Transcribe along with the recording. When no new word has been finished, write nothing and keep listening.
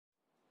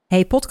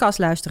Hey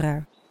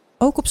podcastluisteraar,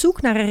 ook op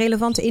zoek naar een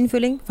relevante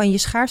invulling van je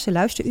schaarse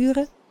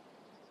luisteruren?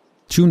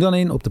 Tune dan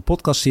in op de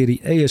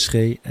podcastserie ESG,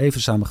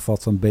 even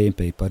samengevat van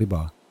BNP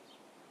Paribas.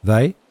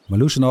 Wij,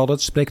 Marloes en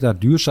Aldert, spreken daar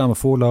duurzame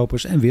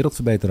voorlopers en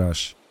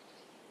wereldverbeteraars.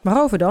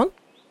 Waarover dan?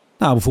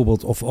 Nou,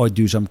 bijvoorbeeld of we ooit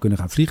duurzaam kunnen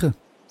gaan vliegen.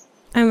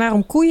 En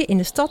waarom koeien in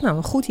de stad nou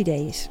een goed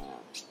idee is?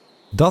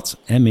 Dat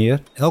en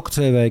meer elke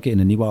 2 weken in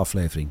een nieuwe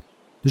aflevering.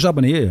 Dus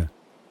abonneer je.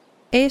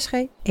 ESG,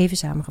 even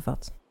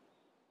samengevat.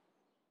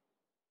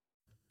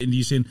 In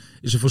die zin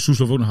is er voor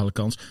Soeslof ook nog alle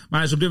kans. Maar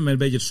hij is op dit moment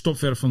een beetje het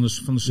stopverf van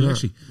de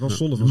selectie. Ja, wel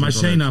zonde van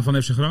Maicena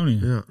van FC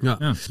Groningen. Ja.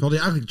 Ja. Terwijl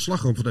hij eigenlijk het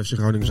slagroom van de FC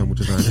Groningen zou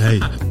moeten zijn.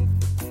 Hey.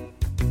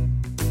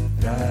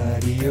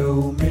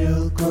 Radio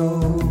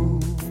Milko.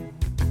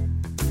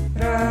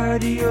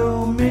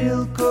 Radio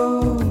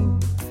Milko.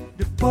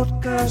 De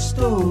podcast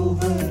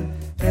over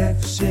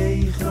FC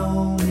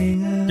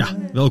Groningen. Ja,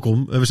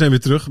 welkom. We zijn weer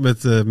terug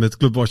met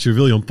clubwatcher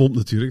William Pomp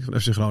natuurlijk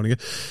van FC Groningen.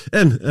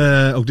 En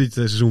ook dit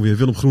seizoen weer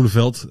Willem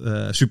Groeneveld,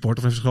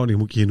 supporter van FC Groningen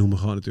moet je hier noemen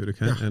gewoon natuurlijk.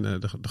 Hè? Ja. En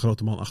de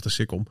grote man achter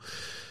Sikkom.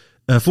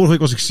 Vorige week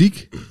was ik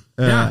ziek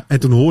en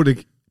toen hoorde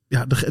ik,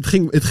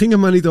 het ging er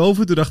maar niet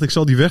over. Toen dacht ik,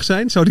 zou die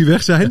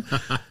weg zijn?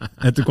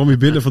 En toen kwam hij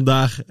binnen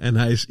vandaag en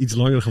hij is iets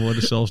langer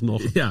geworden zelfs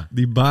nog. Ja.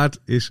 Die baard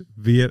is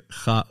weer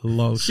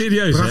galoos.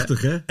 Serieus,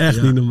 prachtig, hè?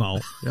 Echt niet normaal.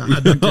 Ja,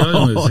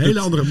 dankjewel. Een hele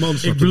andere man.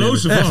 Ik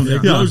bloos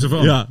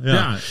ervan.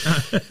 Ja.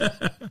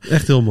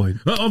 Echt heel mooi.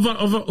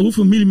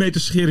 Hoeveel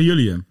millimeter scheren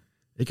jullie hem?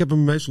 Ik heb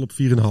hem meestal op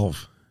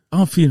 4,5.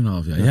 Oh, 4,5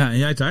 ja. En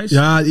jij Thijs?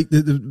 Ja,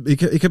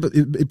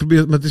 ik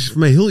probeer, maar het is voor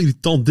mij een heel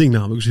irritant ding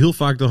namelijk. Dus heel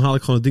vaak dan haal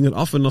ik gewoon het ding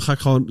eraf en dan ga ik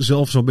gewoon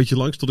zelf zo'n beetje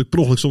langs tot ik per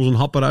ongeluk soms een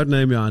hap eruit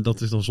neem. Ja,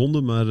 dat is dan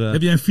zonde. Maar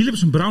heb jij een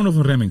Philips, een Brown of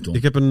een Remington?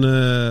 Ik heb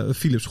een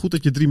Philips. Goed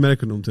dat je 3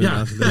 merken noemt.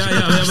 Ja,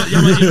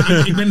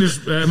 maar ik ben dus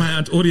mij aan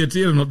het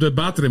oriënteren op de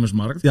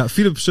baatrimmersmarkt. Ja,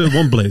 Philips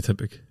One Blade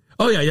heb ik.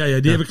 Oh ja,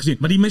 die heb ik gezien.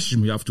 Maar die mesjes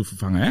moet je af en toe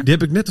vervangen, hè? Die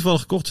heb ik net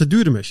toevallig gekocht. Het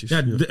zijn dure mesjes.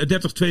 Ja,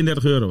 30,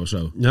 32 euro of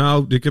zo.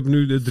 Nou, ik heb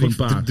nu de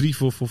 3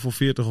 voor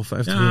 40 of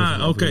 50 euro.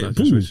 Ja, oké.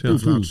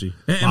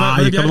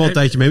 Maar je kan er wel een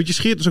tijdje mee, want je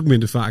scheert dus ook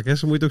minder vaak, hè?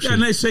 Zo moet je het ook zien.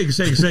 Ja, nee,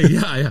 zeker.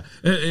 Ja.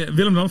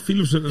 Willem dan?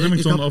 Philips,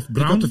 Remington of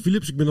Brown? Ik had de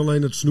Philips, ik ben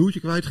alleen het snoertje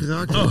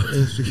kwijtgeraakt. Oh.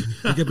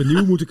 Ik heb een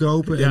nieuw moeten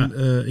kopen. Ja.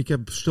 En ik heb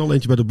snel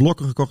eentje bij de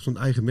Blokker gekocht van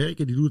het eigen merk.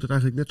 En die doet het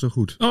eigenlijk net zo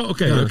goed. Oh,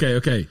 oké.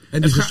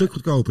 En die is een stuk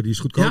goedkoper. Die is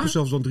goedkoper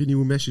zelfs dan 3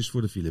 nieuwe mesjes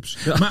voor de Philips.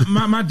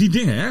 Maar die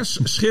dingen, hè,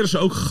 scheren ze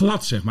ook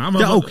glad, zeg maar?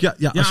 Ja, ook. Ja.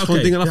 Als je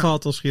gewoon dingen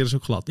afhaalt, dan scheren ze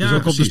ook glad. Ja, dus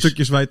ook op de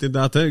stukjes waar het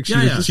inderdaad, hè. Ik zie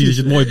dat je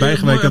het mooi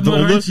bijgewerkt hebt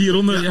eronder.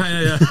 Hieronder,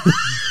 ja.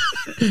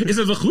 Is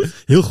dat wel goed?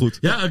 Heel goed.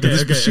 Ja, oké. Dat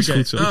is precies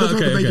goed zo. Je moet ook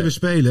een beetje weer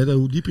spelen.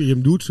 Hoe dieper je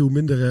hem doet, hoe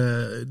minder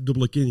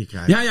dubbele kin je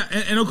krijgt. Ja,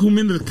 en ook hoe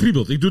minder het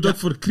kriebelt. Ik doe het ook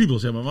voor de kriebel,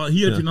 zeg maar. Want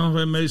hier heb je dan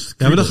het meest kriebel.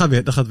 Ja, maar dat gaat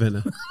wennen.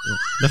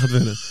 Dat gaat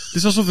wennen. Het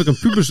is alsof ik een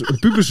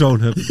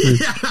puberzoon heb.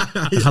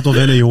 Dat gaat wel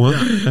wennen, jongen.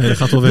 Ja, dat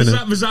gaat wel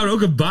wennen. We zouden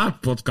ook een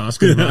baardpodcast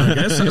kunnen maken.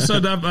 Hè?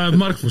 Zou daar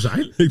markt voor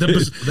zijn? Weet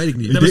ik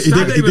niet. Ik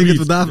denk dat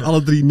we daar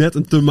alle 3 net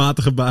een te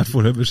matige baard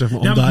voor hebben, zeg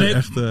maar.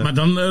 Maar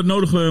dan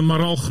nodigen we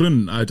Maral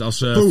Grun uit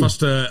als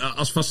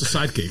vaste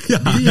sidekick. Ja,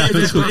 die heeft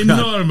echt een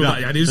enorme baard.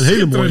 Ja, die is een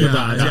hele mooie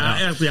baard. Ja,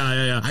 echt.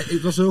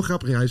 Het was heel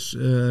grappig. Hij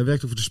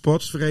werkte voor de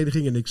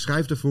sportsvereniging en ik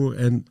schrijf ervoor.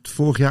 En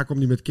vorig jaar kwam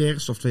hij met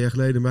kerst, of 2 jaar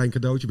geleden, mij een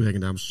cadeautje brengen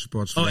namens de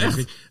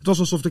sportsvereniging. Oh, het was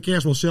alsof de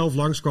kerstman zelf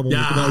langskwam om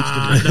een cadeautje te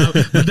brengen.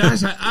 Nou, maar daar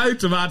is hij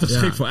uitermate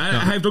geschikt voor.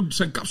 Hij heeft ook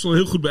zijn kapsel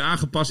heel goed bij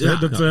aangepast. Ja,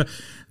 hè?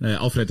 Nee,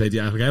 Alfred heet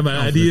hij eigenlijk. Hè?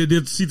 Maar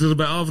dit ziet er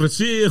bij Alfred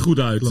zeer goed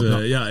uit.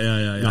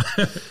 Ja.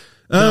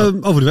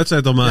 Over de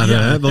wedstrijd dan maar.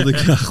 Hè? Want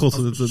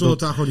zullen we het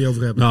daar gewoon niet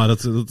over hebben? Nou,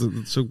 dat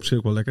is ook op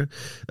zich wel lekker.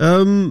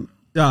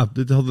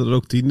 Dit hadden er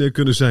ook 10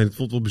 kunnen zijn. Het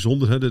vond het wel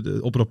bijzonder. Hè?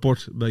 Op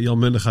rapport bij Jan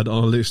Mendega, de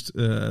analist.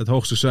 Het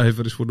hoogste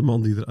cijfer is voor de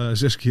man die er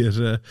 6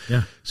 keer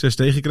 6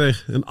 tegen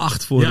kreeg. Een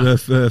 8 voor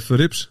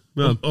Rips.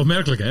 Ja.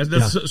 Opmerkelijk, hè?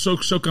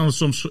 Zo kan het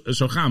soms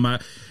zo gaan.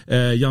 Maar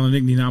Jan en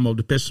ik die namen op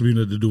de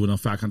perstribune. Dat doen we dan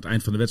vaak aan het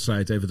eind van de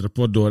wedstrijd even het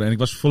rapport door. En ik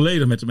was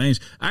volledig met hem eens.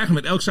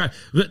 Eigenlijk met elk cijfer.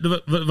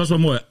 Was wel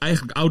mooi.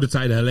 Eigenlijk oude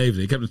tijden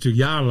herleefden. Ik heb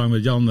natuurlijk jarenlang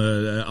met Jan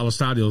alle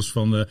stadions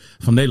van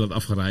Nederland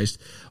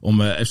afgereisd.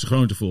 Om FC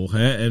Groningen te volgen.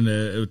 Hè?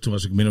 En toen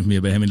was ik min of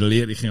meer bij hem in de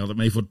leer. Ik ging altijd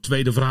mee voor het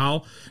tweede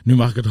verhaal. Nu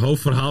mag ik het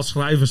hoofdverhaal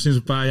schrijven sinds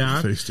een paar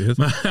jaar.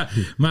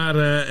 Maar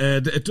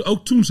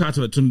ook toen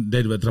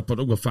deden we het rapport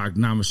ook wel vaak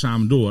namen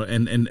samen door.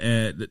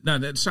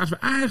 Daar zaten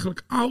we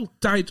eigenlijk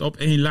altijd op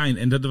 1 lijn.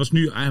 En dat was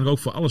nu eigenlijk ook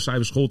voor alle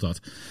cijfers gold dat.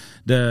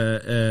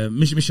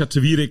 Misschien had de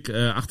Wierik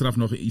achteraf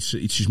nog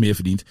ietsjes meer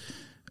verdiend.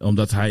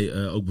 Omdat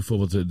hij ook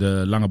bijvoorbeeld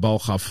de lange bal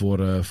gaf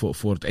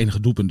voor het enige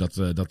doelpunt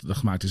dat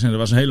gemaakt is. En dat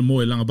was een hele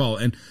mooie lange bal.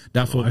 En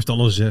daarvoor... hij heeft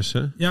al een 6,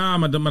 hè? Ja,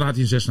 maar dan had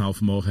hij een 6,5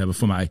 vermogen hebben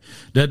voor mij.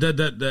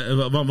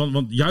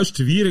 Want juist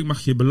de Wierik mag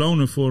je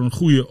belonen voor een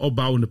goede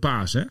opbouwende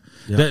paas. Hè?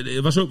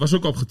 Ja. Was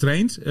ook op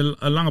getraind.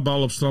 Een lange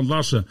bal op Strand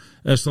Larsen.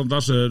 Strand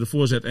Larsen de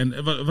voorzet. En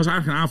was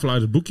eigenlijk een aanval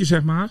uit het boekje,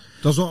 zeg maar.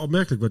 Dat is wel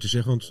opmerkelijk wat je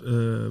zegt. Want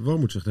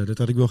Wormoed zegt dat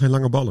had ik wel geen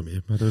lange ballen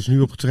meer. Maar dat is nu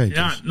op getraind.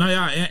 Ja, dus. Nou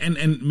ja.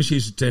 En misschien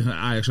is het tegen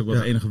Ajax ook wel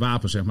het enige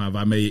wapen, zeg zeg maar,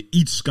 waarmee je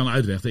iets kan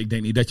uitrechten. Ik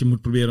denk niet dat je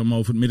moet proberen om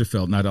over het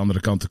middenveld naar de andere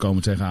kant te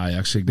komen tegen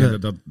Ajax. Ik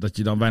denk dat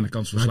je dan weinig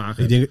kans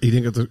verslagen hebt. Ik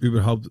denk dat er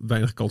überhaupt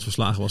weinig kans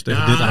verslagen was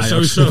tegen dit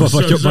Ajax.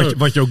 Sowieso.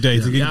 Wat je ook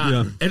deed.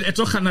 En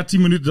toch gaat na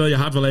 10 minuten dan je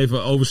hart wel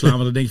even overslaan.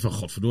 Want dan denk je van,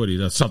 godverdorie,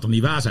 dat zal toch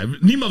niet waar zijn.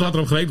 Niemand had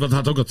erop gerekend, want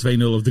het had ook al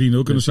 2-0 of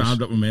 3-0 kunnen staan op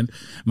dat moment.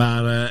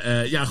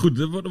 Maar goed,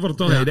 dat wordt het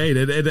toch een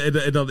idee.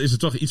 En dan is er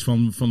toch iets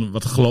van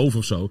wat geloof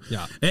of zo.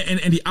 Ja.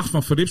 En die 8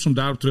 van Verrips, om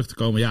daarop terug te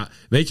komen. Ja,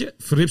 weet je,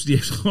 Verrips die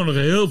heeft gewoon nog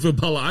heel veel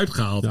ballen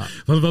uitgehaald. Ja.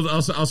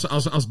 Want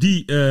als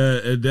die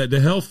de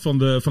helft van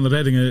de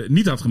reddingen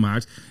niet had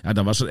gemaakt, ja,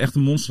 dan was er echt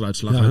een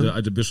monsteruitslag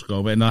uit de bus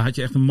gekomen. En dan had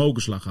je echt een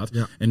mokerslag gehad.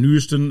 Ja. En nu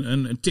is het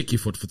een tikje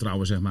voor het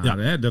vertrouwen, zeg maar. Ja.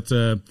 Hè?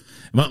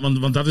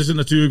 Want dat is het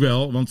natuurlijk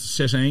wel.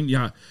 Want 6-1,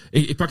 ja.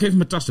 Ik pak even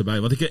mijn tas erbij,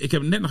 want ik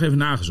heb net nog even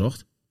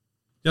nagezocht.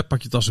 Ja,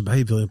 pak je tas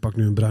erbij. William pakt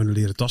nu een bruine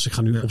leren tas. Ik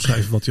ga nu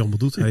opschrijven wat hij allemaal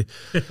doet. Hij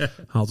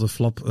haalt de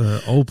flap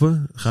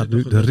open. Gaat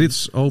nu de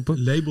rits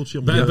open.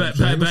 Labeltje.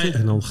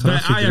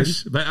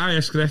 Bij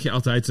Ajax krijg je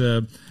altijd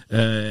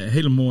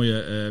hele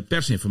mooie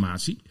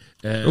persinformatie.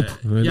 Heel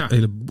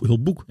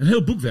boek. Een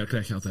heel boekwerk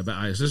krijg je altijd bij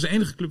Ajax. Dat is de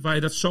enige club waar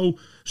je dat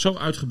zo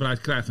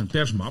uitgebreid krijgt, een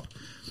persmap.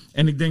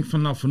 En ik denk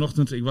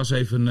vanochtend, ik was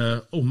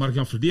even...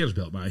 Mark-Jan Flederis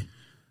belt mij.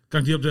 Kan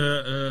ik die op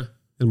de...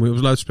 Dat moet je op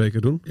de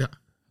luidspreker doen. Ja.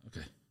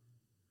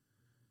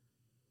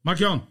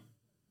 Mark-Jan.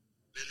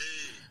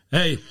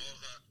 Hey,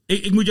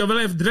 ik moet jou wel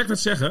even direct wat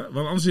zeggen,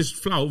 want anders is het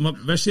flauw.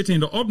 Want wij zitten in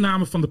de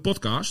opname van de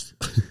podcast.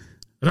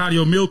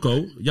 Radio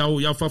Milko,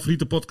 jouw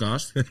favoriete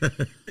podcast.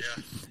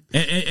 Ja.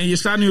 En je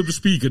staat nu op de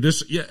speaker.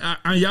 Dus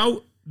aan jou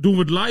doen we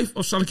het live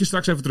of zal ik je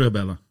straks even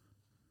terugbellen?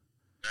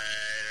 Nee.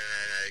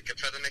 Ik heb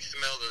verder niks te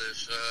melden,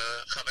 dus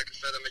ga lekker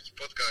verder met je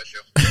podcast,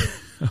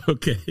 joh.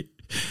 Oké.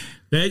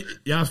 Nee,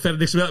 ja, verder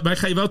niks te melden. Maar ik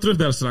ga je wel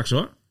terugbellen straks,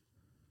 hoor.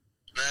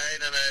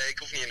 Nee, ik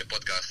hoef niet in de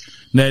podcast.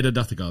 Nee, dat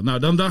dacht ik al. Nou,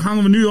 dan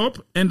hangen we nu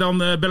op en dan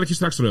bel ik je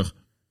straks terug.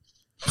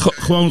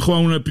 Okay.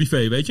 Gewoon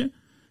privé, weet je?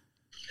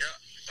 Ja,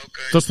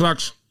 oké. Tot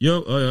straks.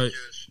 Jo, hoi.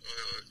 Yes,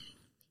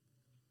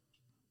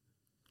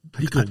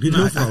 Hij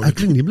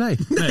klinkt niet blij.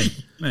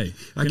 Nee.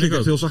 Hij klinkt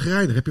echt heel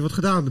zagrijnig. Heb je wat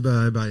gedaan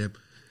bij hem?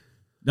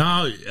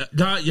 Nou,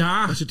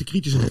 ja. Hij zit te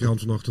kritisch in de krant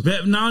vanochtend.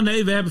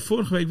 We hebben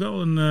vorige week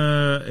wel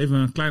even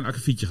een klein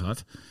akkefietje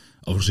gehad.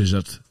 Overigens is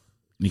dat...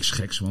 niks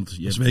geks, want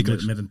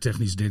met een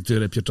technisch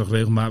directeur heb je toch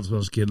regelmatig wel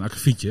eens een keer een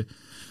akkefietje.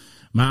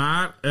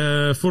 Maar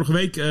vorige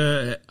week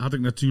had ik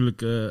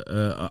natuurlijk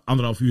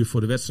 1,5 uur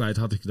voor de wedstrijd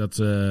had ik dat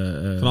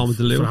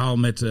verhaal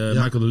met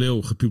Michael de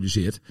Leeuw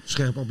gepubliceerd.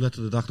 Scherp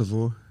opletten de dag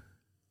ervoor.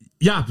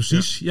 Ja,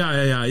 precies. Ja.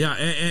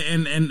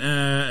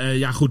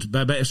 En goed,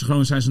 bij FC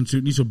Groningen zijn ze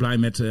natuurlijk niet zo blij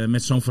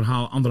met zo'n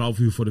verhaal 1,5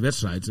 uur voor de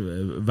wedstrijd.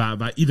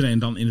 Waar iedereen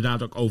dan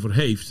inderdaad ook over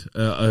heeft.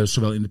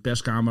 Zowel in de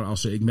perskamer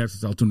als ik merkte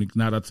het al toen ik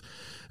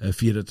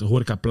via het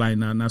horecaplein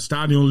naar het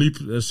stadion liep.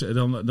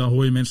 Dan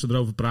hoor je mensen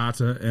erover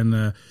praten.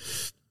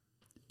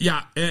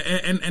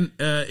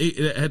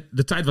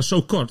 De tijd was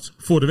zo kort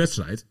voor de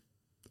wedstrijd.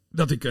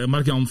 Dat ik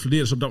Mark-Jan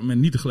Flederis op dat moment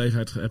niet de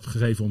gelegenheid heb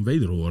gegeven om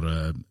wederhoor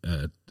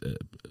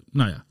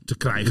te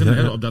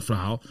krijgen op dat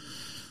verhaal.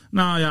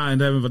 Nou ja, en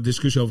daar hebben we wat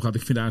discussie over gehad.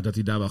 Ik vind eigenlijk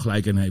dat hij daar wel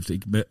gelijk in heeft.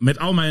 Met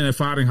al mijn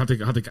ervaring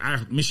had ik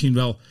eigenlijk misschien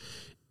wel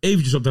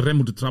eventjes op de rem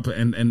moeten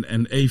trappen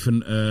en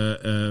even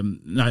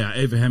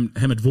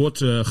hem het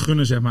woord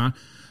gunnen, zeg maar.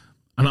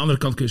 Aan de andere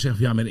kant kun je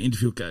zeggen, met een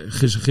interview...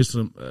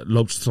 Gisteren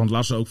loopt Strand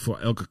Larsen ook voor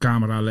elke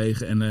camera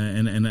leeg.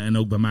 En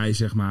ook bij mij,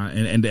 zeg maar.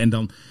 En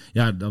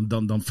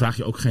dan vraag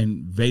je ook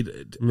geen...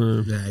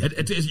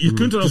 Je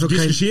kunt erover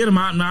discussiëren,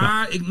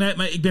 maar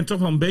ik ben toch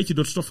wel een beetje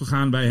door het stof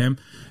gegaan bij hem.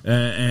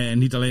 En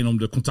niet alleen om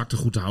de contacten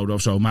goed te houden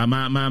of zo.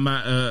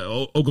 Maar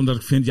ook omdat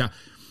ik vind,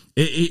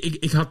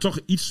 ik had toch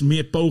iets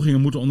meer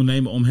pogingen moeten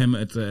ondernemen om hem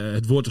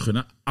het woord te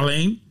gunnen.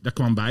 Alleen, daar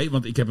kwam bij,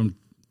 want ik heb hem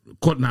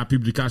kort na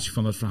publicatie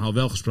van het verhaal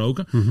wel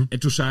gesproken. Mm-hmm. En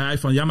toen zei hij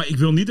van, maar ik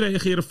wil niet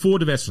reageren voor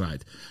de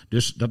wedstrijd.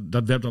 Dus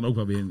dat werpt dan ook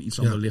wel weer een iets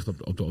ander licht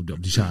op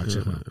die zaak,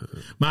 zeg maar.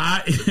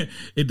 Maar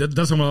dat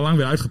is allemaal lang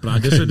weer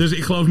uitgepraat. Dus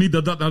ik geloof niet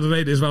dat dat nou de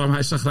reden is waarom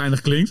hij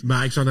chagrijnig klinkt.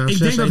 Maar ik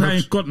denk dat hij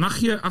een kort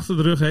nachtje achter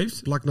de rug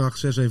heeft.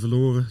 Plaknacht, 6-1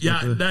 verloren.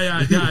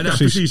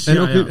 Precies.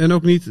 En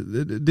ook niet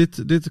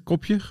dit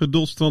kopje,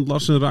 geduld Strand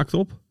Larsen raakt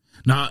op?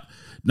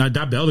 Nou,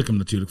 daar belde ik hem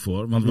natuurlijk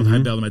voor. Want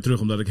hij belde mij terug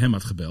omdat ik hem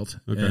had gebeld.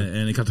 Okay.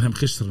 En ik had hem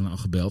gisteren al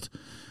gebeld.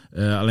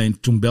 Alleen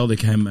toen belde ik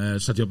hem,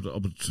 zat hij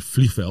op het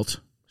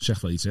vliegveld.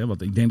 Zegt wel iets, hè?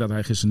 Want ik denk dat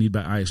hij gisteren niet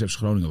bij Ajax FC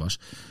Groningen was.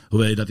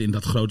 Hoewel je dat in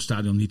dat grote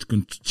stadion niet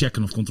kunt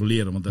checken of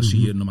controleren. Want daar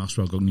zie je normaal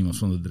gesproken ook niemand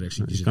van de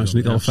directie. Je kan ze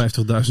niet al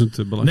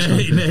 50.000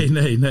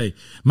 belangen. Nee.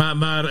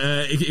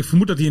 Maar ik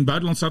vermoed dat hij in het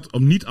buitenland zat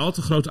op niet al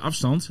te grote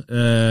afstand.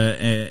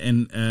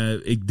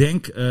 Ik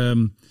denk...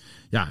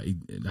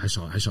 hij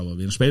zal wel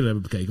weer een speler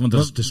hebben bekeken. Want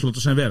dat is tenslotte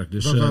zijn werk.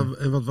 Dus,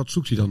 wat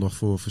zoekt hij dan nog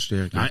voor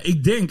versterking?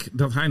 Ik denk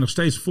dat hij nog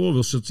steeds voor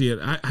wil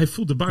sorteren. Hij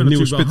voelt de bui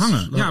natuurlijk wel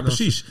hangen.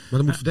 Precies. Maar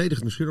dan moet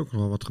verdedigend misschien ook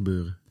nog wel wat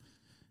gebeuren.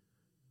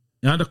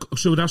 Ja,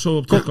 zullen we daar zo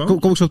op terugkomen?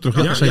 Kom ik zo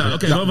terug. Ja, zeker.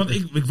 oké. Want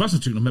ik was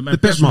natuurlijk nog met mijn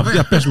De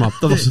persmap,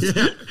 dat was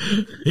het.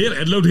 Heerlijk,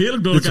 het loopt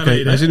heerlijk door elkaar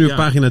heen. Hij zit nu op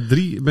pagina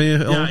 3, ben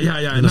je al? Ja.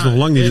 En dat is nog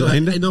lang niet het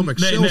einde. Enorm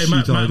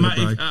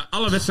Maar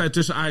alle wedstrijden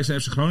tussen Ajax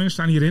en FC Groningen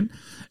staan hierin.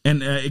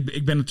 En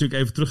ik ben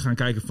natuurlijk even terug gaan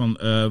kijken van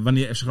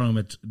wanneer FC Groningen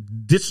met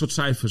dit soort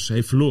cijfers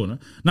heeft verloren.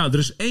 Nou, er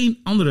is 1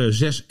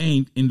 andere 6-1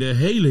 in de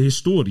hele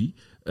historie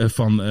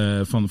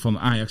van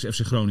Ajax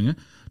FC Groningen.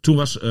 Toen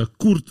was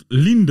Koert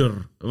Linder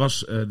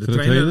de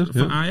trainer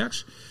van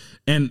Ajax.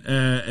 En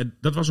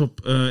dat was op...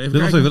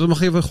 Dat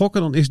mag even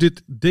gokken. Dan is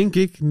dit, denk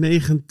ik,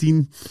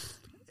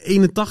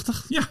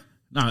 1981. Ja,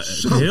 nou,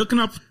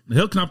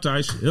 heel knap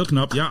Thijs. Heel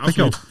knap, ja,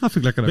 absoluut. Dat vind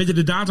ik lekker. Weet je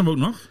de datum ook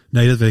nog?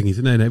 Nee, dat weet ik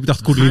niet. Nee, ik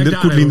dacht Koert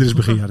Linder is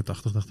begin jaren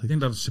 80, dacht ik. Ik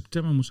denk dat het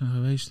september moet zijn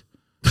geweest.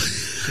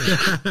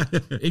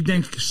 Ik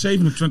denk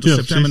 27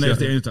 september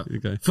 1981.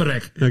 Okay.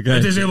 Verrek. Okay.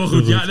 Het is helemaal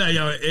goed.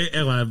 Ja,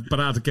 echt waar.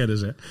 Parate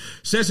kennis, hè.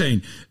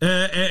 6-1.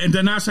 En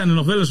daarnaast zijn er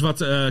nog wel eens wat...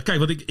 kijk,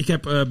 want ik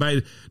heb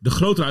bij de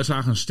grotere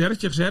uitslagen een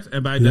sterretje gezet.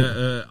 En bij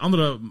de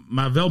andere,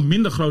 maar wel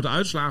minder grote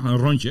uitslagen een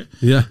rondje.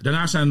 Ja.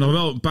 Daarnaast zijn er nog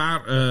wel een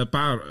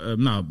paar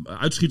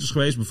uitschieters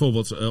geweest.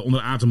 Bijvoorbeeld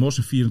onder Aten Mos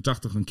in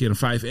 84 een keer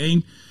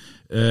een 5-1.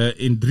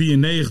 In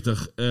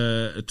 93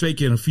 2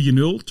 keer een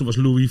 4-0. Toen was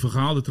Louis van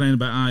Gaal de trainer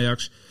bij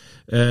Ajax.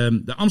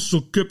 De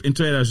Amstel Cup in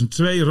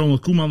 2002. Ronald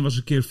Koeman was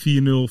een keer 4-0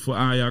 voor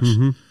Ajax.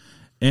 Mm-hmm.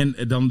 En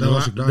dan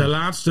de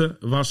laatste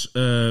was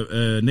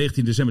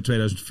 19 december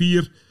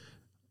 2004.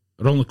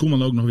 Ronald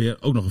Koeman ook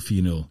nog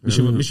een 4-0.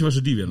 Misschien was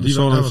het die weer.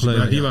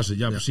 Die was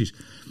het, precies.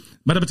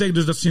 Maar dat betekent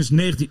dus dat sinds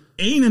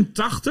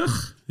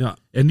 1981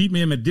 en niet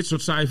meer met dit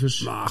soort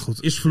cijfers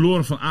is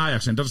verloren van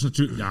Ajax. En dat is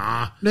natuurlijk...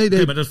 Ja,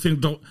 nee. Maar dat vind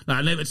ik toch...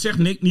 Nou, nee, het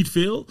zegt niet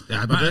veel,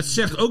 maar het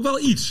zegt ook wel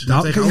iets.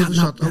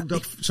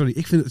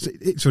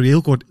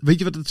 Heel kort. Weet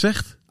je wat het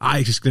zegt?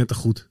 Ajax is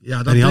knettergoed.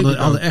 Ja, en die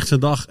hadden echt zijn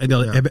dag. En die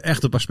hebben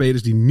echt een paar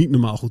spelers die niet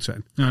normaal goed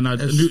zijn.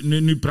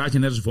 Nu praat je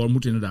net als voor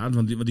inderdaad.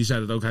 Want die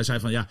zei dat ook. Hij zei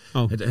van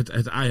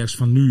het Ajax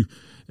van nu...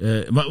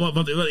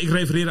 Want ik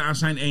refereerde aan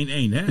zijn 1-1.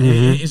 Hè?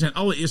 Mm-hmm. In zijn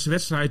allereerste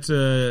wedstrijd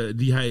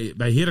die hij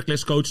bij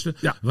Heracles coachte,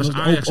 was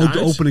Ajax ook de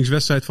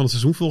openingswedstrijd van het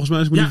seizoen volgens mij.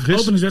 Als ik me niet vergis.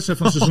 De openingswedstrijd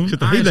van het seizoen. Ik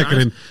zit er heel lekker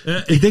in.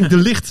 Ik denk De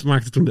Licht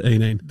maakte toen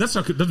de 1-1.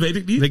 Dat weet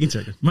ik niet. Weet ik niet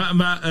zeker.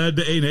 Maar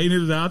de 1-1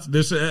 inderdaad.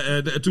 Dus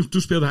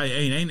toen speelde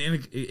hij 1-1. En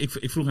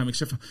ik vroeg hem, ik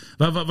zeg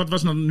van, wat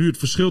was nou nu het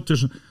verschil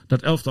tussen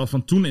dat elftal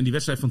van toen en die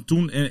wedstrijd van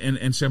toen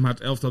en zeg maar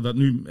het elftal dat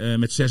nu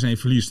met 6-1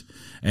 verliest.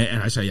 En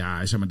hij zei,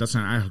 maar dat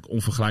zijn eigenlijk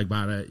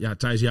onvergelijkbare... Ja,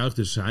 Thijs juicht,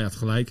 dus hij had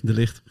gelijk. De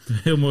Licht.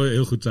 Heel mooi,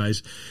 heel goed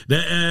Thijs.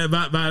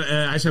 Maar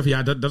hij zei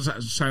van dat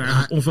zijn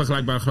eigenlijk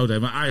onvergelijkbare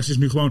grootheden. Maar Ajax is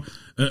nu gewoon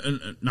bij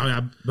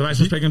wijze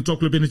van spreken een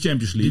topclub in de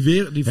Champions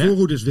League. Die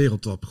voorhoede is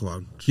wereldtop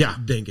gewoon.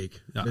 Ja. Denk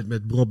ik. Ja.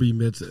 Met Robbie,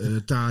 met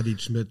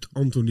Tadic, met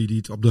Anthony die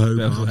het op de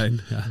heuvel had.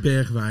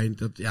 Bergwijn.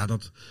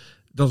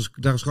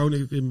 Daar is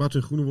Groningen,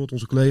 Martin Groenewold,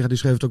 onze collega, die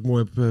schreef het ook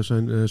mooi op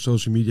zijn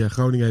social media.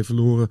 Groningen heeft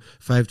verloren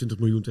 25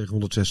 miljoen tegen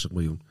 160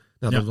 miljoen.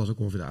 Dat was ook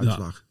ongeveer de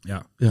uitslag.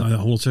 Ja. Nou ja,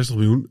 160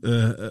 miljoen.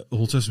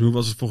 160 miljoen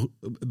was het voor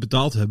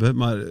betaald hebben.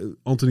 Maar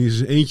Anthony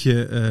is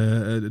eentje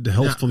de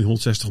helft van die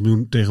 160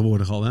 miljoen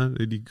tegenwoordig al.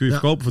 Hè? Die kun je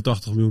verkopen voor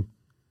 80 miljoen.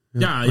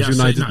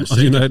 Als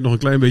United nog een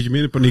klein beetje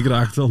meer in paniek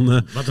raakt,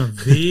 dan... Wat een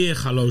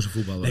weergaloze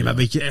voetballer. Nee, maar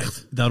weet je,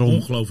 echt daarom,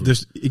 ongelooflijk.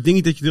 Dus ik denk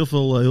niet dat je heel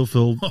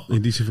veel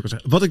in die zin kan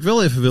zeggen. Wat ik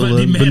wel even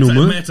wil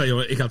benoemen... Meta,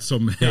 joh. Ik had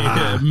zo'n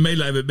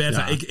meelijden met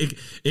Meta. Ja.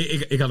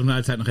 Ik had hem na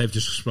de tijd nog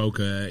eventjes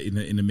gesproken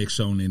in de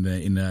mixzone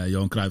in de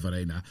Johan Cruijff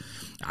Arena.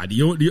 Ja, die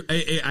jongen,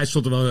 hij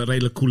stond er wel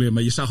redelijk cool in.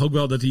 Maar je zag ook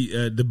wel dat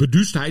hij... de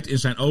beduustheid in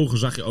zijn ogen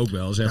zag je ook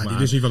wel, zeg maar. Die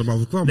wist niet wat hem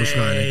overkwam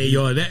waarschijnlijk. Nee,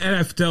 joh. En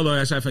hij vertelde...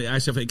 Hij zei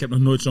van ik heb nog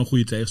nooit zo'n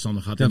goede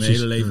tegenstander gehad in mijn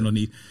hele leven nog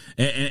niet.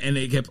 En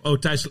ik heb... Oh,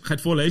 Thijs, ga je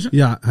het voorlezen?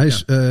 Ja, hij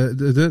is...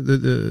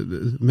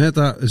 De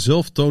Meta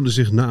zelf toonde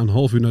zich na een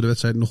half uur na de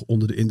wedstrijd nog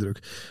onder de indruk.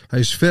 Hij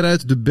is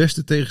veruit de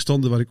beste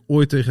tegenstander waar ik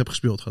ooit tegen heb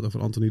gespeeld. Gaat over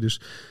Anthony dus.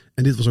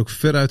 En dit was ook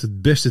veruit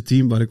het beste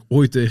team waar ik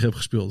ooit tegen heb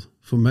gespeeld.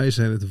 Voor mij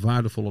zijn het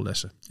waardevolle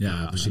lessen.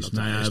 Ja, precies.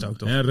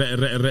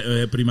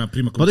 Prima.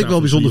 Wat ik wel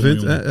bijzonder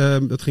vind,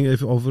 dat ging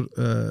even over...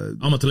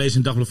 allemaal te lezen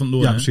in Dagblad van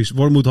Noord. Ja, precies.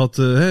 Wormoed had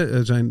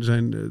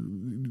zijn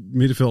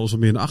middenvelders wat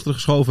meer naar achteren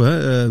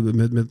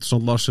geschoven. Met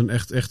Strand Larsen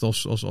echt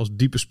als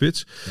diepe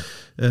spits.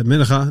 Ja.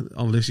 Menega,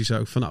 analist, die zei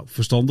ook van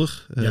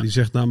verstandig. Die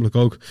zegt namelijk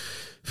ook...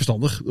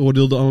 Verstandig,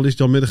 oordeelde analist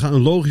Jan Menega,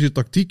 een logische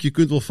tactiek. Je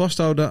kunt wel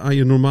vasthouden aan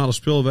je normale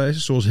spelwijze,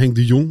 zoals Henk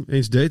de Jong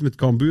eens deed met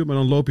Cambuur. Maar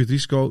dan loop je het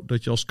risico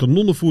dat je als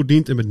kanonnenvoer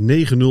dient en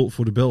met 9-0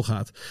 voor de bel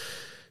gaat.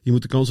 Je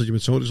moet de kans dat je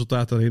met zo'n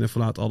resultaat daarheen en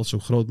verlaat altijd zo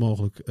groot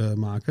mogelijk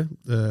maken.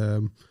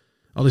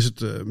 Al is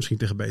het misschien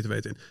tegen beter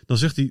weten in. Dan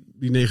zegt hij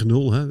die 9-0.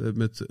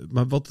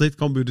 Maar wat deed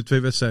Cambuur de 2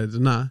 wedstrijden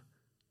daarna?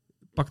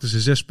 Pakten ze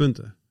 6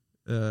 punten.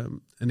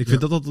 En ik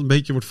vind dat een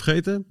beetje wordt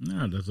vergeten.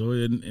 Nou, dat hoor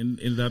je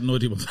inderdaad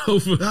nooit iemand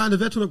over. Ja, en er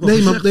werd toen ook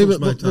wel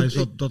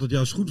gezegd dat het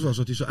juist goed was.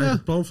 Dat hij zijn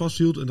eigen plan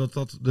vasthield en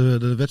dat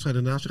de wedstrijd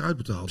daarna zich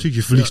uitbetaalde.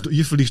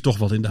 Je verliest toch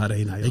wat in de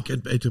arena. Ja.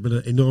 Ik heb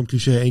een enorm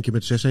cliché 1 keer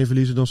met 6-1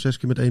 verliezen dan 6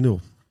 keer met 1-0.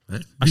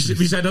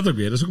 Wie zei dat ook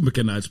weer? Dat is ook een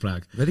bekende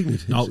uitspraak. Weet ik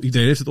niet. Nou,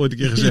 iedereen heeft het ooit een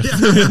keer gezegd.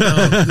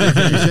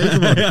 Zeker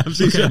man. Ja,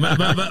 precies. Okay,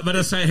 maar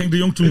dat zei Henk de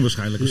Jong toen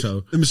waarschijnlijk of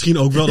zo. Misschien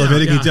ook wel, dat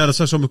weet ik niet. Ja, dat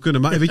zou zomaar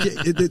kunnen. Maar weet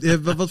je,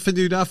 wat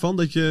vinden jullie daarvan?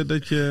 Dat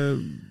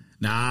je...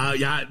 Nou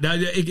ja,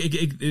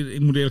 ik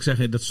moet eerlijk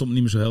zeggen, dat stond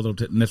niet meer zo helder op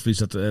het netvlies.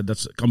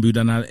 Dat Cambuur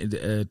daarna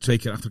 2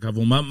 keer achter elkaar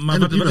won. Maar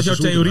wat is jouw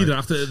theorie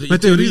erachter? Mijn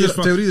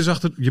theorie is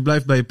achter, je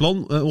blijft bij je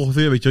plan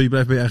ongeveer. Weet je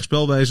blijft bij je eigen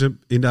spelwijze.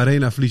 In de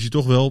arena verlies je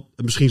toch wel.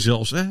 Misschien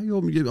zelfs,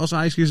 als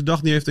Ajax een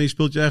dag niet heeft en je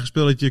speelt je eigen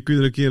spelletje, kun je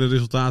er een keer een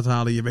resultaat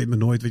halen. Je weet maar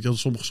nooit, weet je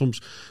wel.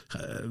 Soms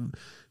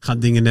gaan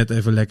dingen net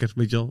even lekker,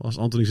 weet je wel. Als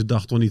Anthony zijn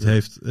dag toch niet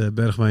heeft,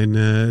 Bergwijn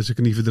zijn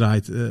knie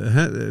verdraait,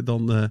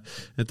 dan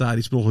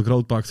Tadic nog een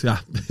groot pakt.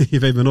 Ja, je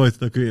weet maar nooit.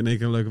 Dan kun je in één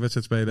keer een leuke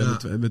wedstrijd spelen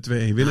en met 2-1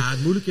 winnen. Ja,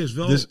 het moeilijke is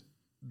wel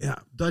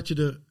dat je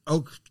er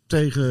ook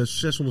tegen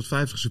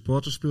 650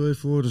 supporters speel je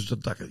voor. Dus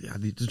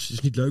het is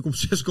niet leuk om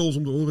 6 goals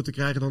om de oren te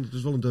krijgen. Dan het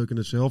is wel een deuk in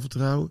het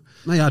zelfvertrouwen.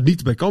 Nou ja,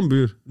 niet bij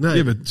Cambuur. Nee.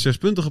 Je hebt 6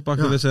 punten gepakt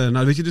in de wedstrijd.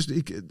 Nou, weet je, dus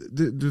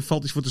er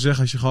valt iets voor te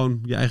zeggen als je gewoon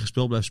je eigen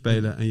spel blijft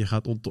spelen en je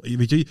gaat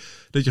weet je,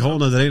 dat je gewoon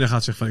naar de arena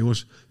gaat zeggen van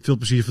jongens, veel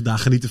plezier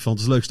vandaag, genieten van.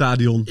 Het is een leuk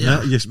stadion.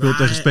 Ja, je speelt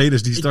tegen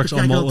spelers die straks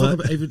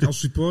allemaal. Even als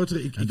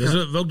supporter. Dat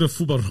is ook de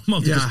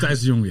voetbalromanticus Thijs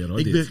de Jong weer, hoor.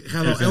 Ik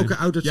ga wel elke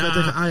uitwedstrijd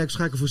tegen Ajax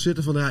ga ik ervoor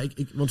zitten van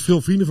want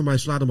veel vrienden van mij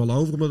slaan hem al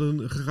over omdat het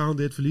een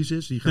gegarandeerd verlies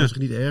is. Die gaan zich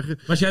niet ergeren.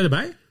 Was jij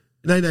erbij?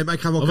 Nee, maar ik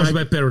ga wel kijken. Of was je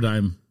bij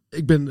Paradigm?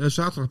 Ik ben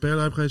zaterdag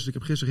Paradigm geweest, dus ik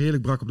heb gisteren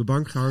heerlijk brak op de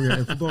bank gehangen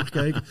en voetbal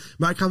gekeken.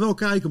 Maar ik ga wel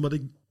kijken, omdat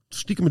ik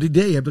stiekem het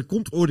idee heb, er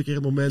komt ooit een keer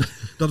een moment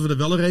dat we er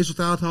wel een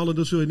resultaat halen.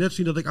 Dan zul je net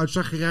zien dat ik uit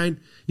zagrijn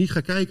niet ga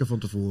kijken van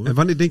tevoren. En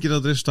wanneer denk je dat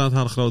het resultaat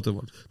halen groter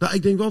wordt? Nou,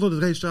 ik denk wel dat het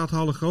resultaat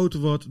halen groter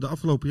wordt. De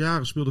afgelopen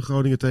jaren speelde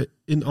Groningen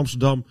in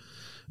Amsterdam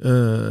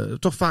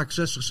toch vaak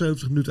 60,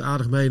 70 minuten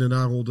aardig mee. En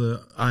daarna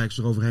rolde Ajax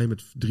eroverheen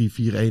met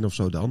 3-4-1 of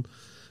zo dan.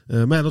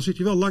 Maar dan zit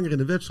je wel langer in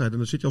de wedstrijd. En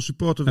dan zit je als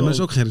supporter wel... Maar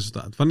dat is ook geen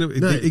resultaat.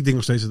 Ik denk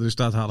nog steeds dat het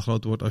resultaat halen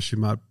groter wordt als je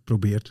maar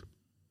probeert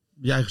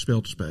je eigen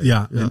spel te spelen.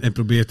 Ja. En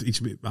probeert iets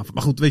meer... Maar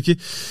goed, weet je,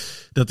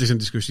 dat is een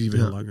discussie die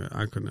we heel lang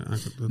aan kunnen...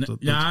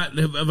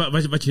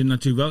 Wat je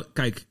natuurlijk wel...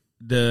 Kijk,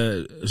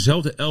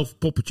 dezelfde 11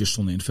 poppetjes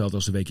stonden in het veld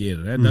als de week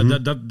eerder. Hè?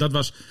 Mm-hmm.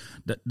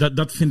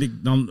 Dat vind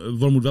ik dan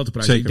Wormoed wel te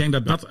prijzen. Ik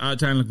denk dat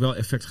uiteindelijk wel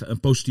een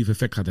positief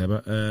effect gaat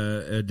hebben.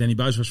 Danny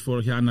Buijs was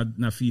vorig jaar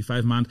na 4-5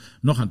 maanden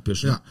nog aan het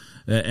puzzelen.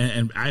 Ja.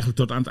 En eigenlijk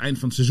tot aan het eind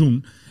van het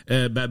seizoen.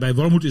 Bij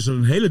Wormoed is er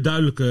een hele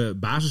duidelijke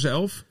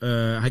basiself.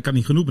 Hij kan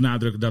niet genoeg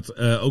benadrukken dat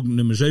ook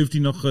nummer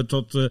 17 nog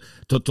tot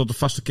de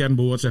vaste kern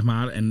behoort, zeg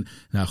maar. En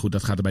nou goed,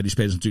 dat gaat er bij die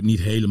spelers natuurlijk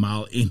niet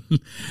helemaal in.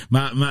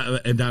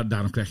 En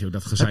daarom krijg je ook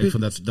dat gezeik van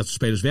dat de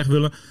spelers weg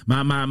willen.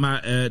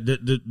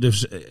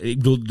 Ik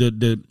bedoel,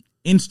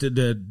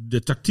 de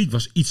tactiek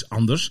was iets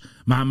anders.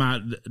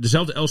 Maar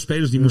dezelfde 11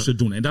 spelers die moesten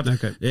het doen. En dat,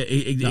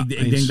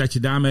 ik denk dat je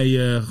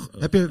daarmee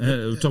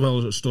toch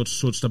wel een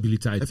soort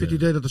stabiliteit... Heb je het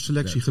idee dat de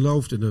selectie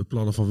gelooft in de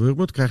plannen van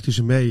Wormoed? Krijgt hij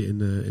ze mee in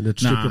het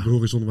stip op de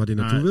horizon waar hij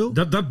naartoe wil?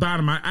 Dat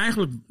baarde maar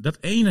eigenlijk dat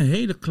ene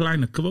hele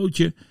kleine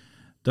quoteje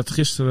dat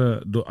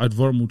gisteren uit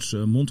Wormoeds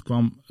mond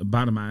kwam,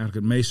 baarde me eigenlijk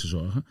het meeste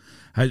zorgen.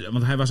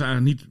 Want hij was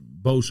eigenlijk niet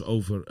boos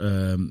over...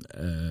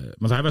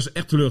 want hij was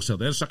echt teleurgesteld.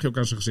 Hè? Dat zag je ook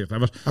aan zijn gezicht.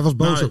 Hij was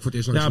boos ook voor het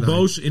eerst. Ja,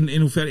 boos in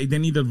hoeverre... Ik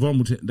denk niet dat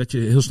Wormoed... Dat je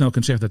heel snel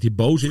kunt zeggen dat hij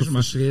boos is.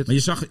 Maar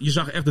je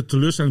zag echt de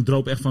teleurstelling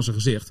droop echt van zijn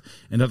gezicht.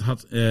 En dat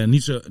had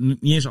niet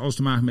eens alles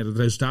te maken met het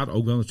resultaat.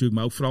 Ook wel natuurlijk.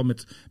 Maar ook vooral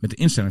met de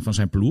instelling van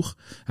zijn ploeg.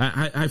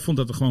 Hij vond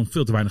dat er gewoon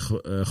veel te weinig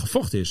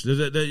gevochten is.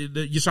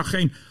 Je zag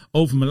geen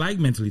over mijn lijk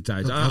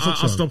mentaliteit.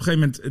 Als het op een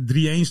gegeven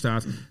moment 3-1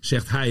 staat,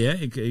 zegt hij... Hè,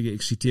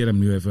 ik citeer hem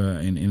nu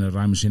even in een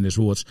ruime zin des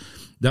woords...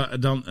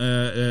 Dan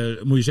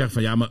moet je zeggen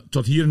van ja, maar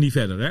tot hier en niet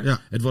verder. Hè?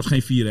 Ja. Het wordt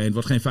geen 4-1, het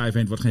wordt geen 5-1,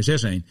 het wordt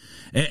geen 6-1.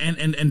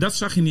 En dat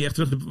zag je niet echt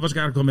terug. Dat was ik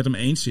eigenlijk wel met hem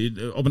eens.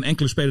 Op een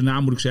enkele speler na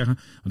moet ik zeggen.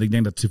 Want ik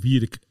denk dat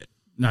Wierik,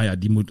 nou ja,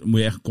 die moet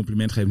je echt een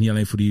compliment geven. Niet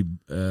alleen voor die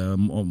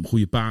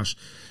goede paas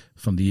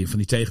van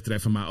die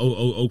tegentreffer, maar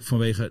ook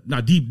vanwege...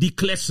 Nou, die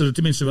kletste er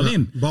tenminste wel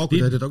in. Balken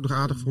deed het ook nog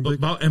aardig, vond ik.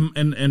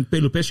 En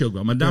Pelopessi ook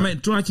wel. Maar daarmee,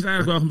 toen had je het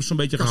eigenlijk wel zo'n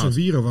beetje gehad.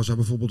 Casemiro was daar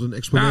bijvoorbeeld een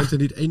exponent en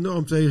die het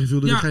enorm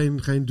tegenviel. Er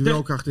geen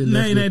duelkracht in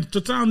legde. Nee,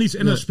 totaal niet.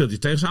 En dan speelt hij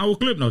tegen zijn oude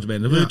club notabene.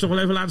 Dat wil je toch wel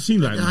even laten zien.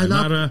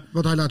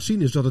 Wat hij laat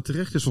zien is dat het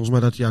terecht is volgens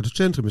mij dat hij uit het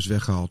centrum is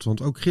weggehaald.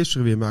 Want ook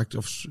gisteren weer maakte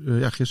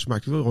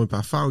hij wel een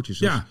paar foutjes.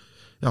 Dus,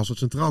 als het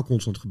centraal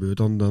constant gebeurt,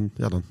 dan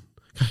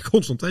krijg je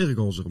constant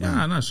tegengoals.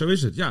 Ja, nou, zo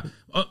is het. Ja.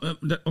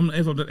 Om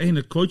even op dat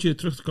ene quoteje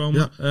terug te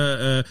komen.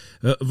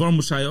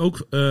 Wormoed zei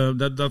ook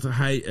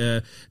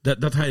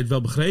dat hij het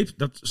wel begreep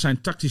dat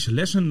zijn tactische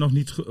lessen nog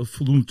niet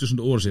voldoende tussen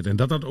de oren zitten. En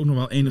dat ook nog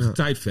wel enige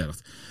tijd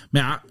vergt.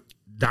 Maar ja,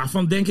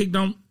 daarvan denk ik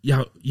dan...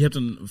 Ja, je hebt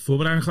een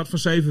voorbereiding gehad van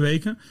 7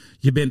 weken.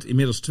 Je bent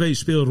inmiddels 2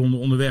 speelronden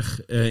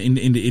onderweg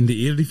in de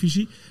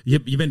Eredivisie.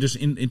 Je bent dus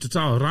in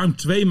totaal ruim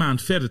 2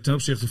 maanden verder ten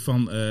opzichte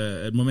van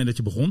het moment dat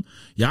je begon.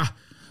 Ja...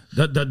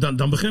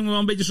 Dan beginnen we wel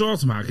een beetje zorgen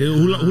te maken.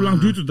 Hoe lang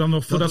duurt het dan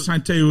nog voordat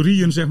zijn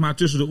theorieën zeg maar,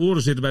 tussen de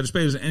oren zitten bij de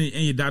spelers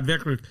en je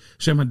daadwerkelijk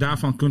zeg maar,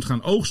 daarvan kunt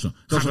gaan oogsten?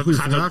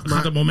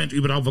 Gaat het moment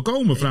überhaupt wel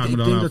komen? Ik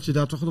denk dat je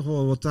daar toch nog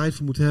wel wat tijd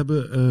voor moet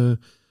hebben.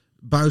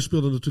 Buis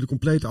speelde natuurlijk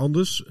compleet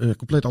anders.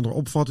 Compleet andere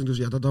opvatting. Dus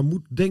ja, daar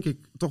moet denk ik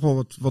toch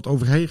wel wat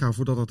overheen gaan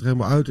voordat het er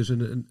helemaal uit is.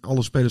 En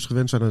alle spelers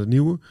gewend zijn aan het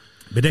nieuwe.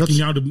 Bedekt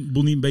jou de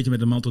boel niet een beetje met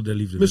de mantel der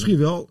liefde? Misschien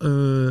wel.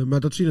 Maar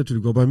dat zie je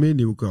natuurlijk wel bij meer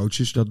nieuwe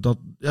coaches. Dat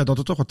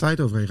er toch wat tijd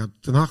overheen gaat.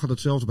 Ten Hag had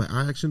hetzelfde bij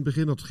Ajax in het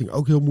begin. Dat ging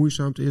ook heel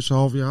moeizaam het eerste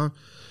half jaar.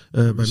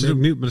 Maar er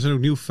zijn ook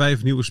nieuw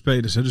 5 nieuwe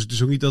spelers. Hè? Dus het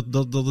is ook niet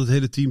dat het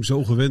hele team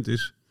zo gewend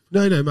is.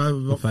 Nee,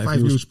 maar wel 5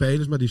 nieuwe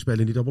spelers. Maar die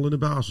spelen niet allemaal in de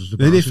basis.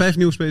 Nee, 5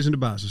 nieuwe spelers in de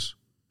basis.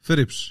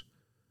 Verrips.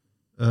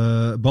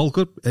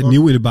 Balker.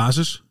 Nieuw in de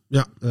basis.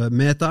 Ja.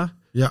 Meta.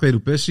 Ja.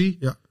 Pelupessi.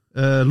 Ja.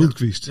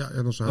 Lundqvist. Ja,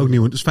 en dan ook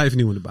nieuw. Dus 5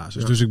 nieuw in de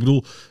basis. Ja. Dus ik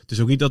bedoel, het is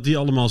ook niet dat die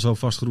allemaal zo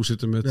vastgeroest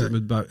zitten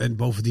met en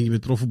bovendien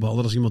met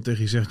profvoetballen. Als iemand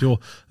tegen je zegt,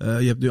 joh, je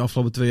hebt nu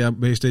afgelopen 2 jaar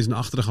ben je steeds naar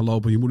achteren gaan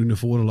lopen. Je moet nu naar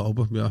voren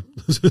lopen. Ja,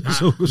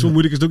 zo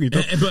moeilijk is het ook niet.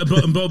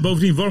 En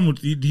bovendien,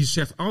 Wormoed die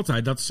zegt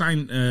altijd dat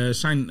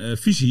zijn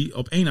visie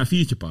op 1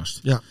 A4'tje past.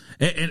 Ja.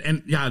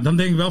 En ja, dan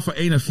denk ik wel voor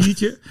 1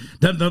 A4'tje.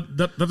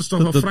 Dat is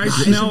toch wel vrij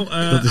snel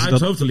uit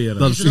het hoofd te leren.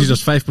 Dat is precies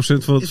als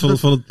 5%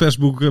 van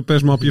het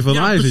persmapje van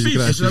Ajax dat je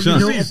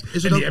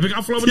krijgt. En die heb ik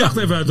afgelopen nacht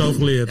even uit het hoofd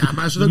geleerd. Ja,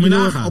 maar is het ook niet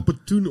heel erg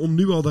opportun om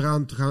nu al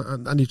eraan te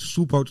gaan, aan die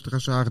stoelpoten te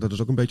gaan zagen? Dat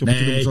is ook een beetje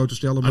opportun om zo te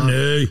stellen. Maar...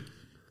 nee.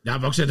 Ja,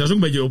 wat ik zeg, dat is ook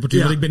een beetje opportun.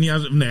 Ja. Want ik ben niet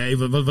aan... Nee,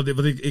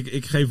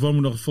 ik geef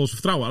Wormoed nog vol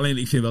vertrouwen. Alleen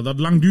ik vind wel dat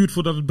het lang duurt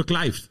voordat het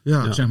beklijft.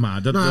 Ja. Zeg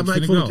maar. Maar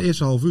ik vond het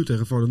eerste half uur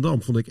tegen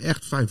Volendam vond ik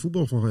echt fijn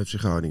voetbal van FC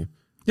Groningen.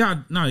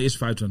 Ja, nou, de eerste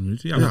 25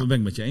 minuten. Ja, dat ben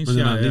ik met je eens.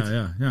 Ja.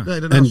 Nee,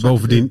 en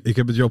bovendien, ik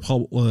heb het Joop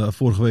Gal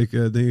vorige week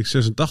denk ik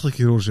 86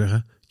 keer horen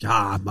zeggen.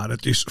 Ja, maar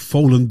het is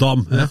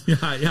Volendam. Hè?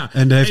 Ja.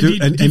 En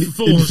die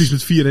precies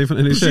met 4-1 van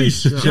NEC.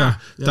 Precies. Dus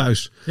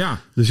thuis.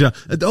 Ja. Dus ja,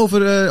 het over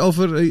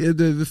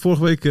de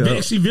vorige week...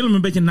 ik zie Willem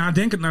een beetje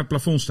nadenkend naar het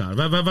plafond staan.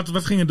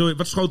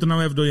 Wat schoot er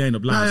nou even door je heen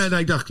op laatst? Nee,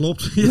 ik dacht,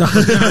 klopt. Ja.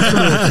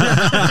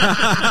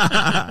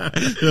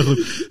 Heel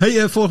goed.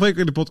 Hey, vorige week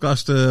in de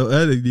podcast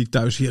die ik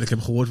thuis heerlijk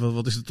heb gehoord.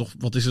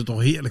 Wat is het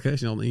toch heerlijk, hè? Als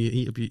je dan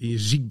in je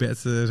ziekbed,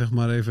 zeg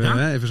maar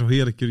even zo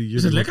heerlijk jullie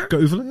is het lekker?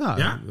 Keuvelen.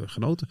 Ja,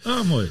 genoten.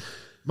 Oh, mooi.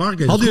 Mark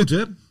deed het goed,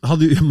 hè?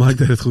 Mark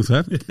deed het goed,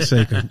 hè?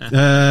 Zeker.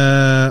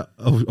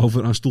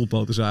 Over aan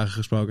stoelpoten zagen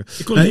gesproken.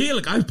 Ik kon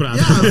heerlijk uitpraten.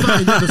 Ja,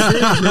 fijn. Dat is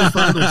heel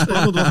fijn.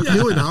 Spannend. Was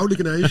heel inhoudelijk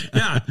ineens.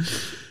 Ja.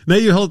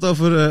 Nee, je had het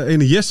over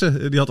ene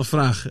Jesse. Die had een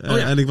vraag.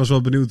 En ik was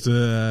wel benieuwd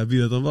wie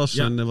dat dan was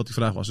en wat die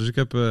vraag was. Dus ik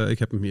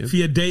heb hem hier.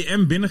 Via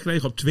DM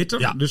binnengekregen op Twitter.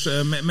 Ja. Dus,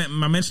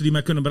 maar mensen die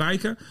mij kunnen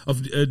bereiken, of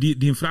die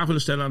een vraag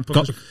willen stellen aan het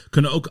podcast,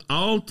 kunnen ook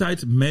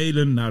altijd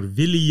mailen naar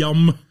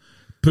william.pomp,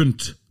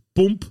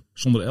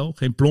 zonder L,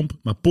 geen plomp,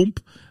 maar pomp,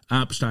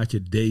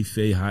 apenstaartje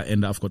DVHN,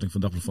 de afkorting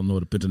van Dagblad van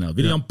Noorden.nl.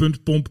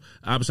 William.pomp,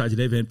 apenstaartje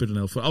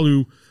DVHN.nl. Voor al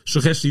uw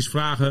suggesties,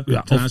 vragen.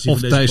 Ja, of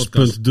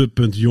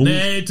Thijs.de.jong.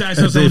 Nee, Thijs,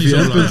 dat is nog niet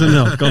zo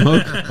belangrijk. Kan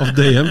ook. Of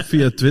DM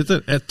via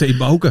Twitter,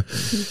 @tbouke.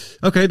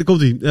 Oké, daar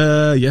komt ie.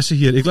 Jesse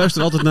hier. Ik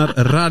luister altijd naar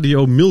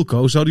Radio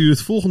Milko. Zouden jullie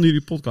het volgende in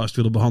jullie podcast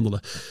willen behandelen?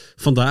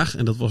 Vandaag,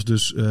 en dat was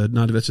dus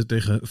na de wedstrijd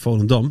tegen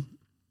Volendam,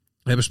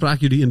 bespraken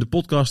jullie in de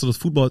podcast dat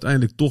het voetbal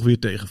uiteindelijk toch weer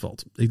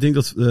tegenvalt. Ik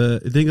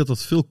denk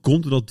dat veel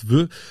komt doordat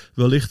we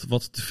wellicht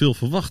wat te veel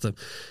verwachten.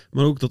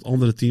 Maar ook dat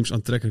andere teams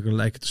aantrekkelijker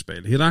lijken te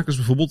spelen. Heracles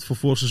bijvoorbeeld voor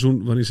vorig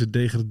seizoen, waarin ze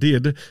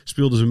degradeerden,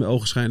 speelden ze met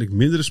ogenschijnlijk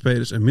mindere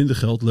spelers en minder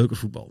geld leuker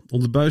voetbal.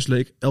 Onder Buis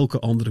leek elke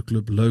andere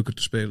club leuker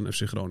te spelen dan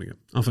FC Groningen.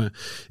 Enfin,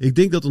 ik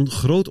denk dat een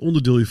groot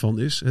onderdeel hiervan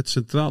is het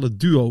centrale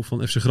duo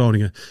van FC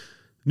Groningen.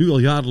 Nu al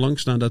jarenlang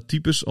staan daar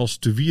types als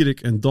Te Wierik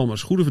en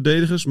Dammers. Goede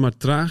verdedigers, maar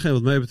trage en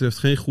wat mij betreft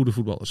geen goede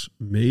voetballers.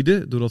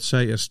 Mede doordat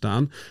zij er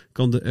staan,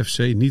 kan de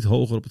FC niet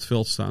hoger op het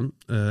veld staan.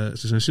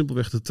 Ze zijn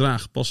simpelweg te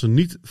traag, pasen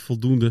niet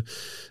voldoende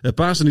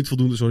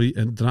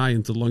en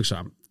draaien te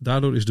langzaam.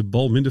 Daardoor is de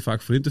bal minder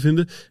vaak voorin te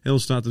vinden en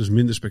ontstaat er dus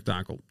minder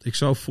spektakel. Ik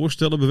zou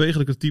voorstellen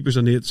bewegelijke types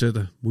daar neer te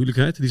zetten.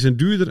 Moeilijkheid, die zijn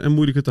duurder en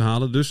moeilijker te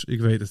halen, dus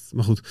ik weet het.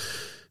 Maar goed,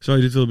 zou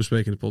je dit willen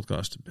bespreken in de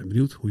podcast? Ben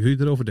benieuwd hoe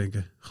jullie erover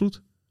denken.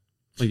 Groet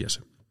van Jesse.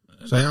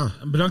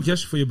 Bedankt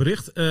Jesse voor je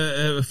bericht.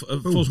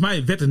 Volgens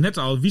mij werd het net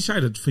al, wie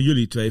zei dat van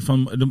jullie twee?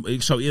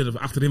 Ik zou eerder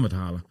achterin wat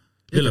halen.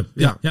 Willem.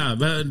 Ja,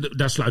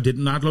 daar sluit dit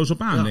naadloos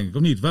op aan, denk ik,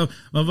 of niet?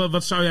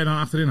 Wat zou jij dan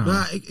achterin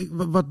halen?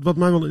 Wat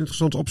mij wel een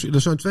interessante optie...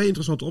 Er zijn 2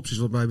 interessante opties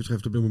wat mij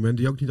betreft op dit moment,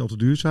 die ook niet al te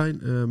duur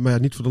zijn. Maar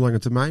niet voor de lange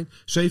termijn.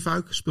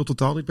 Zeefuik speelt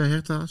totaal niet bij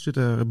Hertha.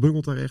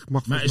 Bungelt daar echt.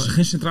 Maar is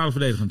geen centrale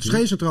verdediger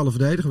natuurlijk? Is geen centrale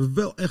verdediger. We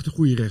hebben wel echt een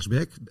goede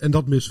rechtsback. En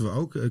dat missen we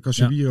ook.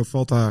 Casemiro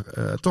valt daar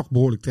toch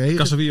behoorlijk tegen.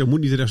 Casemiro moet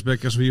niet rechtsback.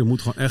 Casemiro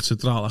moet gewoon echt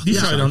centraal achter. Die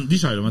zou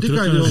je dan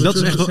terug kunnen.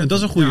 En dat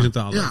is een goede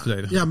centrale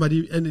verdediger. Ja, maar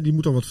die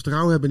moet dan wat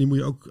vertrouwen hebben. En die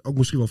moet je ook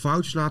misschien wel foutjes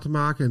laten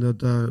maken en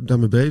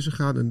daarmee bezig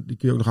gaan. En die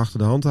kun je ook nog achter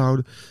de hand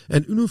houden.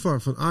 En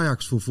Univar van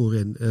Ajax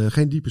voorin.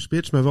 Geen diepe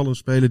spits, maar wel een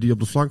speler die op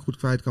de flank goed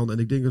kwijt kan. En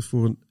ik denk dat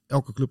voor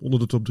elke club onder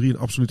de top 3 een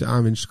absolute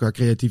aanwinst qua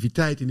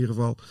creativiteit in ieder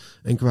geval.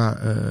 En qua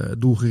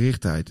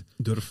doelgerichtheid.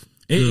 Durf.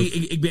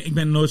 Ik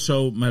ben nooit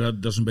zo, maar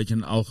dat is een beetje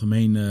een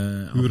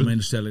algemene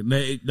stelling.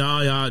 Nee,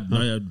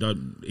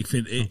 ik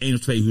vind 1 of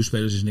 2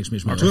 huurspelers is niks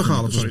mis. Maar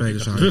terughalen van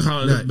spelers.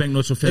 Daar ben ik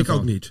nooit zo ver van.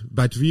 Ik ook niet.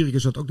 Bij Te Wierik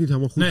is dat ook niet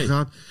helemaal goed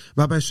gegaan.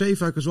 Maar bij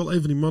Zeefuik is wel een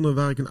van die mannen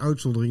waar ik een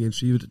uitzondering in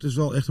zie. Het is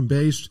wel echt een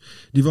beest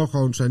die wel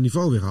gewoon zijn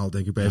niveau weer haalt,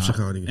 denk ik, bij FC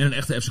Groningen. En een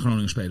echte FC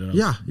Groningen speler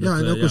ook.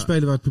 En ook een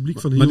speler waar het publiek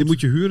van hield. Maar die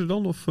moet je huren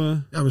dan? Of?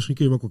 Ja, misschien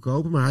kun je hem ook wel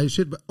kopen. Maar hij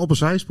zit op een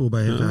zijspoor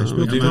bij Hertha. Hij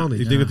speelt helemaal niet.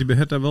 Ik denk dat hij bij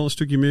Hertha wel een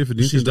stukje meer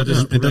verdient. Precies,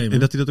 en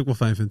dat hij dat ook wel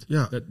fijn vindt.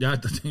 Ja,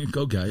 dat denk ik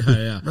ook, ja.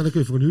 Maar dan kun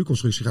je voor een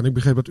huurconstructie gaan. Ik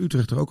begreep dat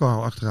Utrecht er ook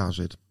al achteraan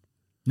zit.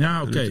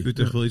 Ja, oké.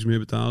 Utrecht wil iets meer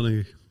betalen,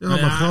 denk ik. Ja,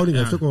 maar Groningen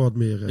heeft ook wel wat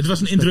meer. Het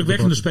was een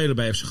indrukwekkende speler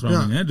bij FC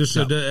Groningen. Hè? Dus,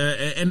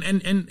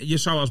 en je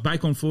zou als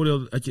bijkomend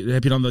voordeel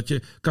heb je dan dat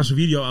je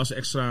Casemiro als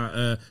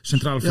extra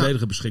centrale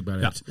verdediger beschikbaar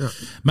hebt. Ja.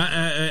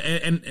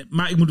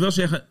 Maar ik moet wel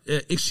zeggen,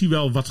 ik zie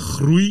wel wat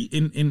groei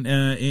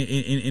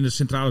in het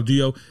centrale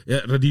duo.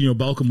 Radinho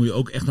Balken moet je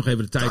ook echt nog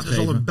even de tijd geven.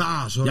 Dat is al een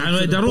baas, hoor.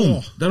 Ja,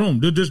 daarom.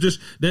 Dus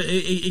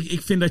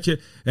ik vind dat je...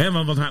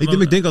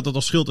 Ik denk dat dat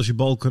al scheelt als je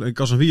Balken en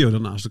Casemiro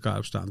dan naast elkaar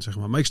hebt staan, zeg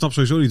maar. Maar ik snap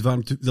sowieso niet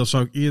waarom... Dat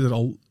zou ik eerder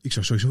al... Ik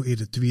zou sowieso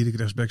eerder Te Wierik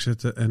rechtsback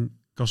zetten en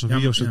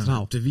Casemiro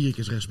centraal. Te Wierik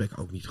is rechtsback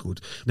ook niet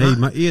goed. Nee,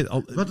 maar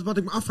eerder... Wat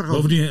ik me afvraag...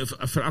 Bovendien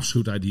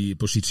verafschuwt uit die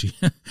positie.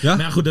 Ja?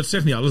 Maar goed, dat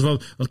zegt niet alles.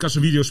 Want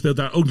Casemiro speelt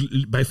daar ook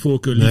bij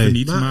voorkeur liever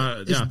niet.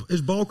 Maar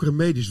is Balker een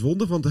medisch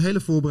wonder? Want de hele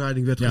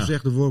voorbereiding werd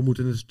gezegd... de Wormoed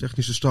en de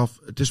technische staf...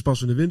 het is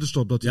pas in de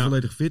winterstop dat hij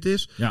volledig fit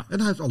is. Ja. En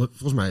hij heeft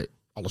volgens mij...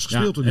 alles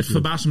gespeeld. Het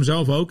verbaast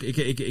mezelf ook.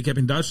 Ik heb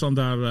in Duitsland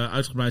daar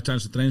uitgebreid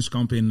tijdens de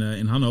trainingskamp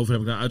in Hannover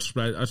heb ik daar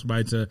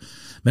uitgebreid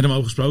met hem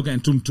over gesproken.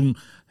 En toen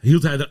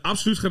hield hij er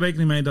absoluut geen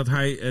rekening mee dat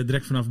hij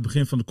direct vanaf het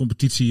begin van de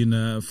competitie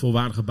een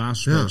volwaardige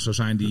basisspeler zou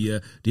zijn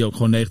die ook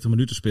gewoon 90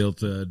 minuten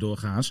speelt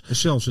doorgaans. En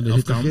zelfs in de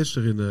hitte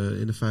gisteren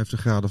in de 50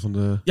 graden van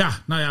de...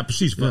 Ja, nou ja,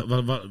 precies.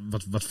 Ja.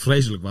 Wat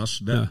vreselijk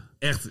was.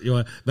 Echt,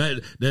 jongen.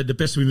 De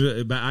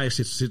perstribune bij Ajax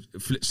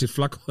zit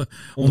vlak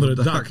onder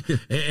het dak.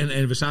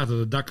 En we zaten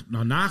het dak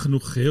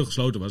nagenoeg geheel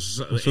gesloten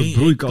was. Een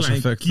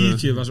broeikaseffect.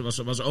 Kiertje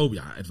was open.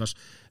 Ja,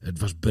 het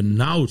was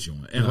benauwd,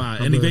 jongen. Echt waar.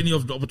 En ik weet niet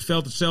of het op het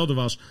veld hetzelfde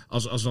was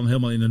als dan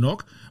helemaal in de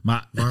nok.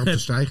 Maar warmte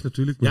stijgt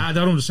natuurlijk. Maar... Ja,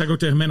 daarom. Dat zei ik ook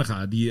tegen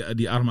Mennega.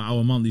 Die arme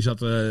oude man, die zat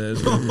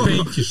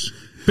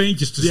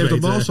peentjes te zweten. Die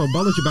heeft normaal zo'n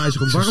balletje bij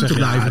zich om warm te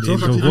blijven,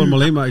 toch? Ik hoor hem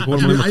alleen maar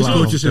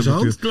ijslootjes in zijn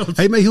hand.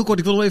 Hey, maar heel kort,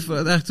 ik wil hem even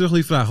eigenlijk terug naar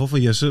die vraag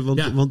van Jesse.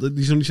 Want die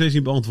is nog niet steeds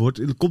niet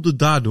beantwoord. Komt het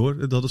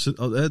daardoor,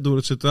 door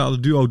het centrale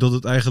duo, dat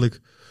het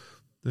eigenlijk...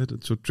 dat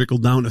soort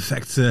trickle-down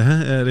effect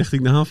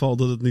richting de aanval,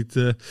 dat het niet...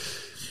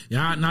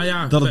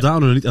 dat het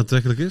daardoor niet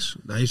aantrekkelijk is.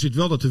 Nou, je ziet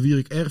wel dat de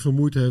Wierik erg veel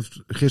moeite heeft.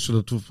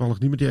 Gisteren toevallig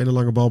niet met die ene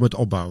lange bal met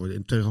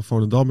opbouwen. Tegen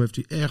Volendam heeft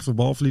hij erg veel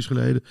balverlies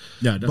geleden.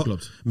 Ja, dat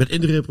klopt. Met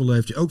indribbelen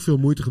heeft hij ook veel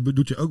moeite.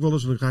 Doet hij ook wel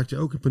eens en dan raakt hij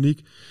ook in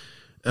paniek.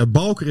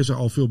 Balker is er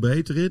al veel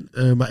beter in.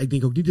 Maar ik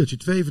denk ook niet dat je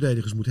 2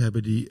 verdedigers moet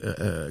hebben die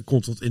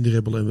constant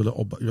indribbelen en willen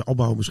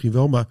opbouwen misschien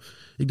wel. Maar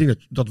ik denk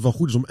dat het wel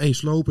goed is om 1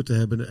 sloper te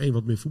hebben en 1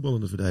 wat meer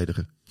voetballende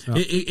verdediger. Ja.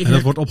 En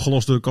dat wordt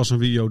opgelost door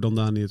Casemiro dan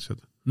daar neer te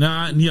zetten.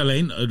 Nou, niet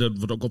alleen. Dat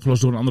wordt ook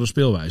opgelost door een andere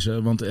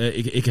speelwijze. Want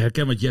ik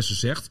herken wat Jesse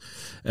zegt.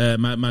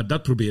 Maar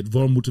dat probeert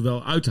Wormoed er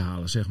wel uit te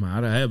halen, zeg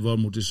maar.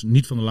 Wormoed is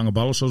niet van de lange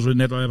ballen, zoals we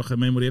net al hebben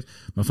gememoreerd.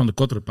 Maar van de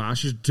kortere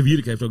paasjes. Te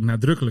Wierik heeft ook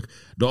nadrukkelijk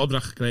de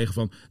opdracht gekregen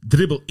van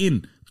dribbel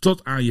in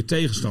tot aan je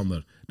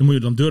tegenstander. Dan moet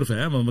je dan durven,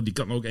 hè? Want die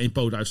kan ook 1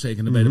 poot uitsteken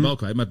en dan ben je de bal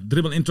kwijt. Maar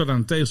dribbel in tot aan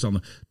de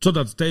tegenstander.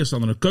 Totdat de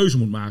tegenstander een keuze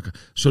moet maken.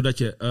 Zodat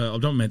je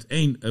op dat moment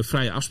 1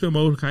 vrije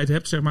afspeelmogelijkheid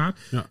hebt, zeg maar.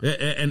 Ja.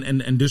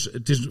 En dus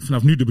het is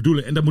vanaf nu de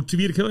bedoeling. En daar moet Te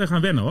Wierik heel erg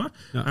aan wennen, hoor.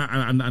 Ja.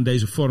 Aan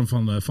deze vorm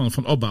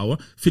van opbouwen.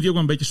 Vindt hij ook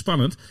wel een beetje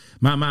spannend.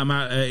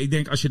 Maar ik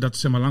denk als je dat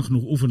zeg maar lang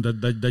genoeg oefent,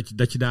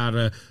 dat je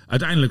daar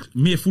uiteindelijk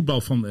meer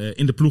voetbal van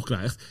in de ploeg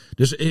krijgt.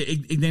 Dus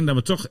ik denk dat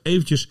we toch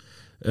eventjes...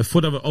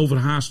 voordat we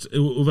overhaast,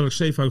 hoewel ik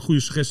Zeefuik een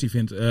goede suggestie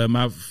vind,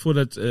 maar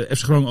voordat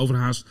FC Groningen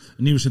overhaast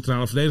een nieuwe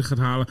centrale verdediger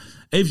gaat halen,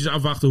 eventjes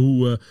afwachten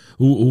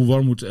hoe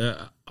Wormoed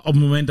op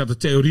het moment dat de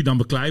theorie dan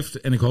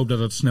beklijft, en ik hoop dat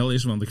het snel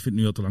is, want ik vind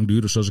het nu al te lang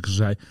duren, zoals ik al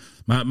zei,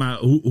 maar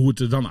hoe het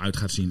er dan uit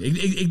gaat zien.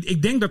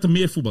 Ik denk dat er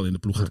meer voetbal in de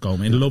ploeg gaat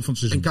komen in de loop van het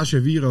seizoen. En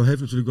Casemiro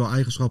heeft natuurlijk wel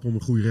eigenschappen om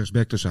een goede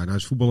rechtsback te zijn. Hij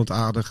is voetballend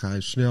aardig, hij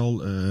is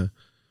snel...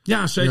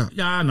 Ja, zeker.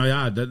 Ja, nou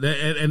ja.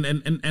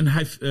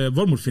 En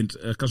Wormoed vindt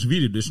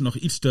Casemiro dus nog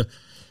iets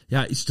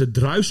te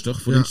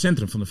druistig voor in het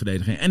centrum van de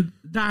verdediging. En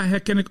daar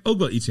herken ik ook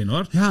wel iets in,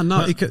 hoor. Ja,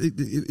 nou,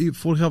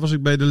 vorig jaar was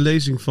ik bij de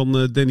lezing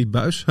van Danny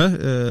Buis.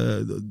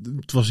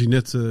 Toen was hij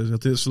net,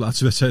 had hij zijn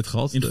laatste wedstrijd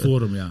gehad. In het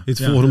Forum, ja. In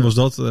het Forum was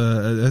dat,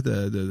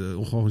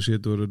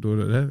 ongeorganiseerd door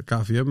de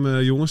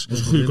KVM-jongens.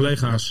 Onze goede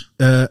collega's.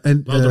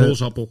 Wouter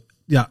Holsappel.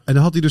 Ja, en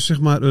dan had hij dus zeg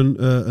maar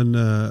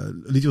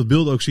liet je wat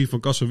beelden ook zien van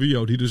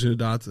Casemiro, die dus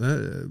inderdaad,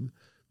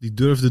 die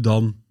durfde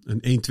dan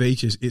een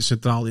 1-2'tje is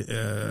centraal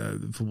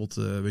bijvoorbeeld,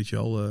 weet je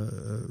wel,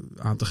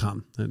 aan te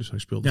gaan. Dus hij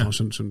speelde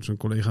gewoon zijn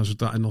collega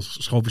centraal en dan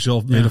schoof hij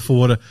zelf mee naar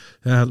voren.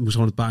 Het moest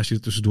gewoon het paasje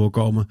er tussendoor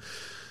komen.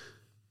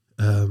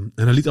 En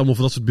hij liet allemaal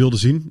van dat soort beelden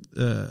zien.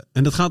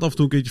 En dat gaat af en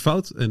toe een keertje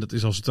fout. En dat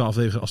is als het 12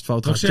 tegen als het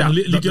fout gaat.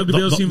 Liet hij ook de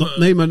beelden zien dat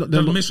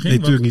het misging? Nee,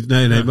 natuurlijk niet.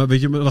 Nee, maar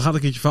weet je, dan gaat een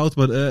keertje fout.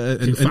 Maar,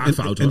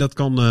 en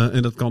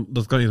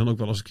dat kan je dan ook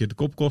wel eens een keer de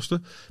kop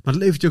kosten. Maar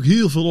dat levert je ook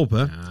heel veel op, hè?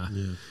 Ja.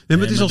 Nee,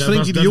 maar het is als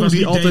Frenkie de Jong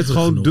die altijd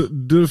gewoon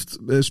durft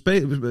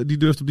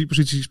op die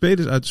positie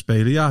spelers uit te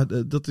spelen. Ja,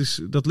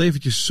 dat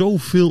levert je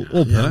zoveel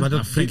op, hè? Maar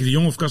dat Frenkie de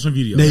Jong of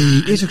Casemiro?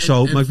 Nee, is ook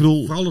zo. Maar ik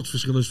bedoel... Vooral het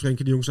verschil is,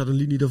 Frenkie de Jong staat een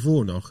linie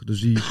daarvoor nog. Dus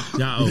die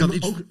kan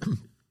iets...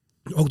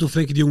 Ook toen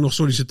Frenkie de Jong nog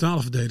die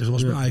centrale verdediger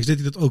was bij Ajax, deed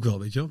hij dat ook wel,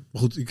 weet je wel.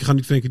 Maar goed, ik ga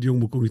niet Frenkie de Jong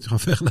moet ik ook niet gaan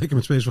vergelijken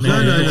met spelers van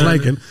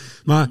Groningen.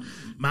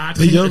 Maar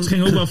het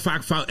ging ook wel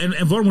vaak fout.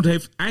 En Wormoed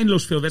heeft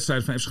eindeloos veel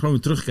wedstrijden van FC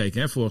Groningen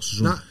teruggekeken, hè, vorig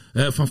seizoen.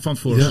 Van het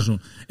vorige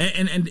seizoen.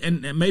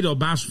 En mede op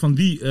basis van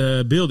die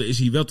beelden is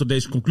hij wel tot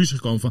deze conclusie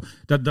gekomen van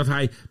dat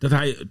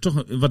hij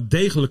toch een wat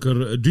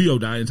degelijker duo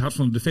daar in het hart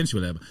van de defensie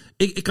wil hebben.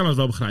 Ik kan het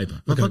wel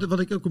begrijpen. Wat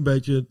ik ook een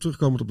beetje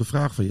terugkomend op de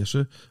vraag van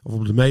Jesse, of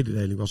op de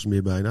mededeling was het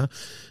meer bijna.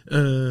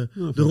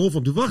 De rol van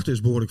Duarte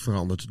is behoorlijk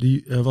veranderd.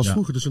 Die was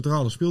vroeger de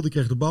centrale speel, die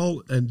kreeg de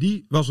bal en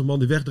die was een man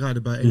die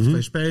wegdraaide bij 1 of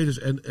 2 spelers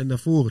en naar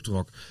voren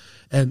trok.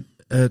 En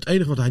het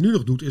enige wat hij nu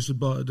nog doet is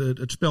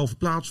het spel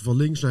verplaatsen van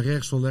links naar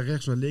rechts, van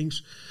rechts naar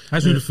links. Hij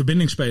is nu de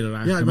verbindingsspeler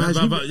eigenlijk.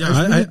 Ja,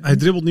 maar hij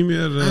dribbelt niet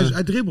meer.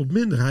 Hij dribbelt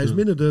minder. Hij is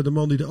minder de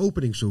man die de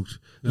opening zoekt.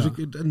 Dus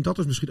en dat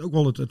is misschien ook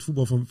wel het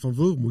voetbal van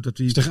Wormoed. Dat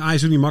is tegen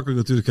Ajax ook niet makkelijk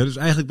natuurlijk. Hè? Dus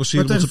eigenlijk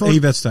baseert het op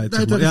 1 wedstrijd.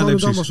 Nee, dan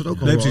was het ook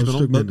wel een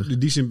stuk minder. In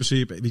die zin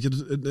baseer weet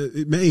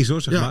je, mee eens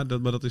hoor, zeg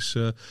maar. Maar dat is,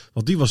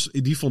 want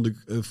die vond ik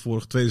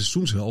vorig tweede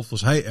seizoenshelft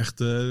was hij echt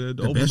de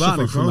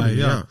openbaring voor mij.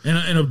 Ja.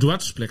 En op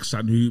Duarte's plek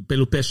staat nu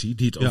Pelopessi,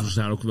 die het overigens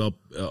daar ook wel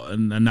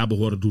naar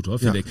behoren doet, hoor,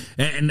 vind ik.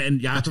 En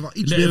ja,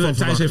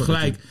 Thijs heeft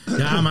gelijk.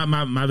 Ja,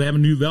 maar we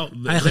hebben nu wel...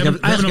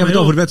 Eigenlijk hebben we het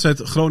over de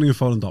wedstrijd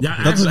Groningen-Volendam.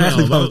 Ja, dat is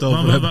eigenlijk waar we het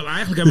over hebben.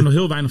 Eigenlijk hebben we nog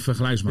heel weinig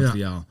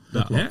vergelijksmateriaal. Ja,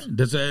 dat klopt.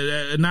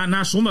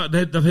 Na zondag,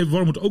 dat heeft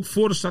Wormoed ook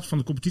voor de start van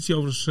de competitie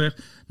overigens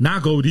gezegd. Na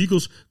Go Ahead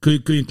Eagles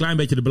kun je een klein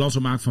beetje de balans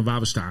opmaken van waar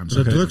we staan.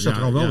 De druk staat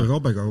er al wel weer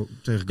op bij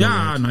tegen Go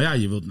Ahead. Ja, nou ja,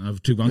 je wilt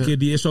natuurlijk wel een keer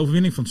die eerste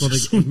overwinning van het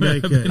seizoen.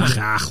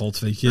 God,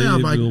 weet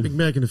je. Ik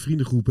merk in de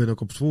vriendengroep en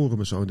ook op het forum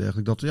en zo en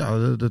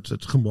dergelijke dat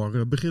het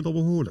gemor begint al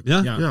behoorlijk.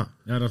 Ja,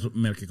 dat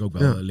merk ik ook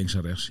wel links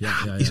en rechts.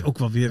 Is ook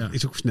wel weer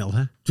is ook snel,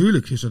 hè?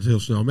 Tuurlijk is dat heel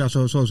snel. Maar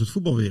ja, zo is het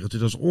voetbalwereld.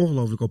 Dat is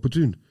ongelooflijk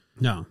opportun.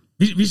 Ja.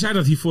 Wie zei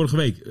dat hier vorige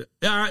week?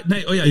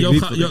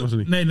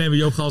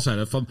 Joop Gal zei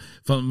dat.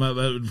 Maar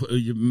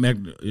je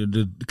merkt,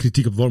 de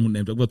kritiek op Wormoed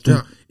neemt ook wel toe.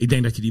 Ja. Ik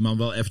denk dat je die man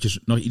wel eventjes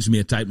nog iets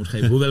meer tijd moet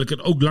geven. Hoewel ik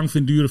het ook lang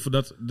vind duren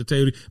voordat de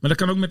theorie... Maar dat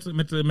kan ook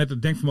met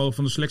het denkvermogen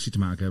van de selectie te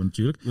maken hebben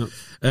natuurlijk. Ja.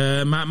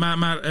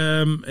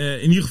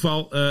 In ieder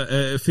geval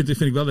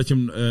vind ik wel dat je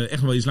hem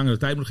echt wel iets langere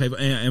tijd moet geven.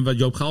 En wat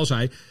Joop Gal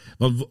zei...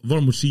 Want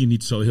Wormoed zie je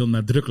niet zo heel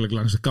nadrukkelijk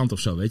langs de kant of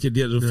zo, weet je.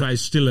 Die is een vrij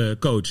stille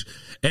coach.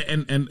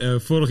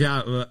 En vorig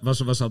jaar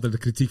was altijd de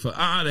kritiek van...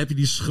 dan heb je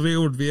die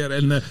schreeuwt weer.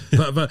 En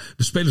de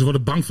spelers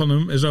worden bang van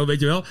hem en zo, weet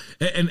je wel.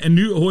 En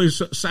nu hoor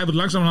je cijfert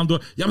langzamerhand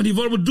door... Ja, maar die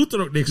Wormoed doet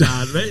er ook niks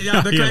aan.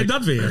 Ja, dan krijg je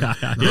dat weer. Ja.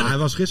 Hij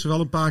was gisteren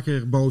wel een paar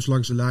keer boos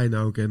langs de lijn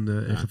ook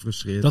en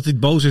gefrustreerd. Dat hij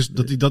boos is,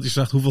 dat hij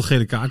zegt hoeveel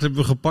gele kaarten hebben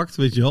we gepakt,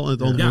 weet je wel. En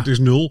het antwoord is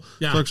 0.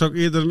 Ja. Daar zou ik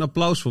eerder een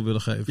applaus voor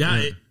willen geven.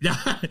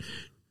 Ja.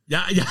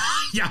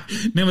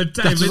 Nee, maar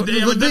Thijs,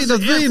 dat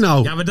wil je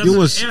nou. Ja, maar dat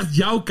jongens, is echt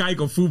jouw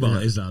kijk op voetbal,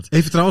 is dat.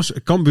 Even trouwens,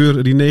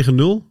 Cambuur die 9-0.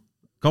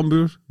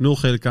 Cambuur, 0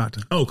 gele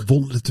kaarten. Ook.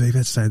 Won de 2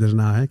 wedstrijden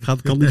daarna. Hè?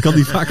 Kan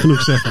niet vaak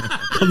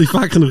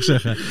genoeg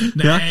zeggen.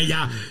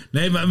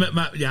 Nee,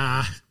 maar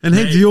ja. En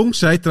Henk de Jong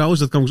zei trouwens,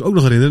 dat kan ik me ook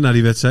nog herinneren, na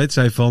die wedstrijd,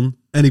 zei van...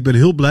 En ik ben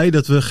heel blij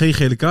dat we geen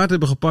gele kaart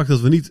hebben gepakt.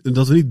 Dat we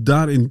niet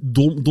daarin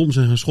dom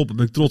zijn gaan schoppen.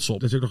 Daar ben ik trots op.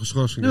 Dat is ook nog een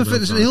schorsing. Ja,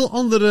 dat is een heel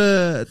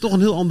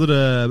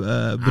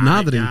andere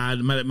benadering. Ja,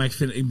 maar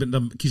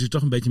dan kies ik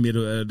toch een beetje meer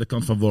de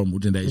kant van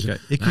Wormoed in deze. Okay.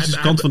 Ik kies de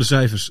kant van de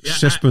cijfers.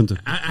 6 punten.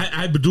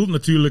 Hij bedoelt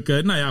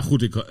natuurlijk...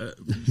 goed,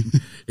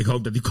 ik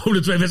hoop dat die komende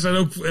 2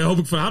 wedstrijden ook... hoop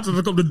ik van harte dat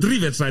er komende 3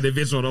 wedstrijden in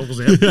wissel over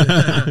gezegd.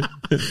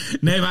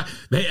 Nee,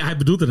 hij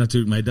bedoelt er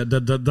natuurlijk mee.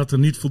 Dat er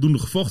niet voldoende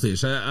gevochten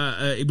is.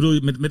 Ik bedoel,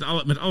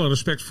 met alle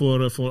respect voor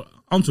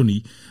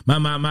Anthony.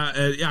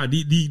 Maar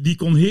die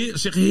kon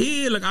zich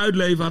heerlijk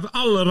uitleven. Had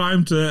alle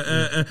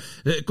ruimte.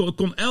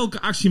 Kon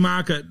elke actie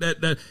maken.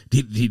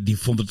 Die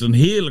vond het een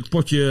heerlijk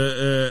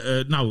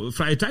potje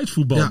vrije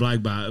tijdsvoetbal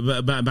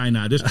blijkbaar.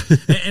 Bijna. Dus,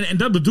 en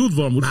dat bedoelt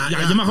Wormoed.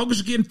 Je mag ook eens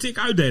een keer een tik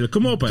uitdelen.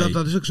 Kom op.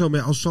 Dat is ook zo.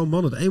 Maar als zo'n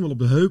man het eenmaal op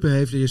de heupen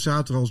heeft. En je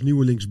staat er als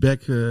nieuwe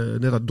linksback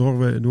net uit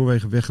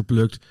Noorwegen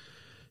weggeplukt.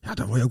 Ja,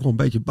 daar word je ook wel een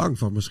beetje bang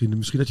van.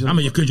 Misschien dat je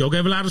maar je kunt je ook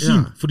even laten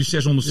zien. Voor die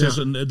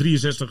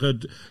 663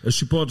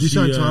 supporters. Die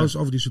zijn trouwens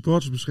over die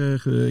supporters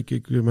beschreven.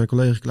 Mijn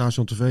collega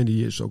Klaas-Jan Terveen,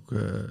 die is ook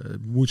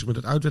bemoeit zich met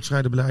het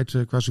uitwedstrijdenbeleid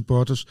qua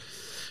supporters.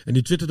 En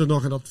die twitterde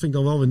nog, en dat vind ik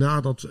dan wel weer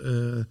na, dat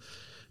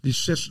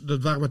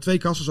Dat waren maar 2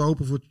 kassen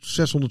open voor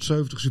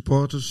 670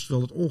 supporters.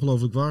 Terwijl het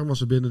ongelooflijk warm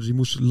was er binnen. Dus die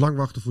moesten lang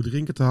wachten voor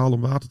drinken te halen,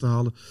 om water te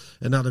halen.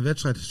 En na de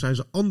wedstrijd zijn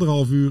ze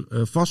 1,5 uur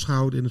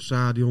vastgehouden in het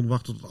stadion.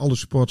 Wachten tot alle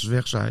supporters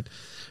weg zijn.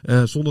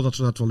 Zonder dat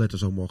ze naar het toilet en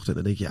zo mochten. En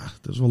dan denk je, ja,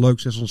 dat is wel leuk,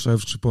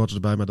 670 supporters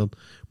erbij. Maar dan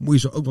moet je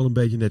ze ook wel een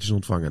beetje netjes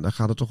ontvangen. En dan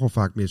gaat het toch wel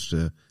vaak mis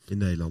in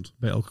Nederland.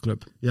 Bij elke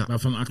club. Ja.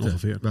 Waarvan akte.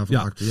 Ongeveer. Waarvan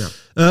akte,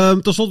 ja.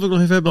 Tot slot wil ik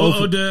nog even hebben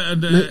over...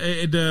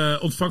 De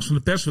ontvangst van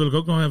de pers wil ik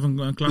ook nog even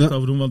een klacht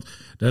over doen. Want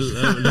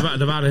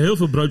er waren heel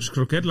veel broodjes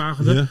kroket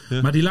lagen er.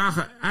 Ja. Maar die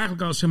lagen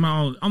eigenlijk al, zeg maar,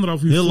 al 1,5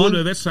 uur Heel voor lang.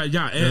 de wedstrijd.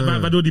 Ja,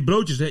 waardoor die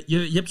broodjes... Je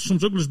hebt het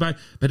soms ook wel eens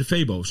bij de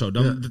Febo of zo.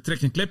 Dan trek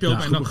je een klepje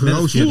open en dan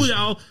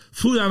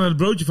voel je aan het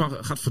broodje van...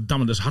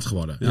 Gadverdamme, dat is hard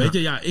geworden. Ja. Weet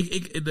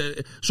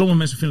je, sommige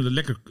mensen vinden het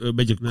lekker een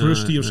beetje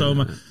crusty of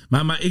zo.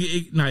 Maar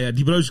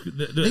die broodjes...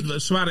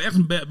 Ze waren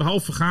echt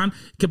behalve vergaan.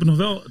 Ik heb er nog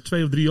wel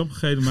 2 of 3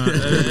 opgegeten. Maar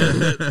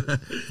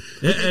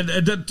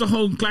toch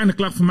wel een kleine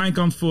klacht van mijn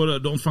kant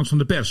voor de ontvangst van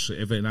de pers.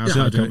 Even in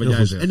aansluiting op wat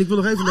jij zegt. En ik wil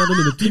nog even naar de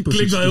nummer 10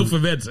 positie. Klinkt wel heel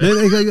verwend.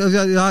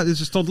 Het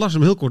is Strand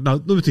Larsen, heel kort.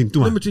 Nou, nummer 10, doe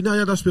maar. Nummer 10, nou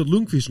ja, daar speelt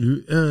Lundqvist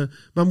nu.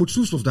 Maar moet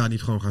Soeslof daar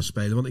niet gewoon gaan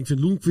spelen? Want ik vind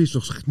Lundqvist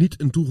nog niet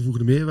een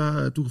toegevoegde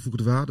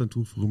waarde. Een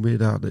toegevoegde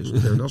meerwaarde is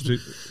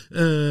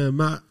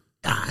maar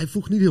ja, hij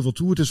voegt niet heel veel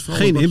toe. Het is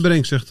Geen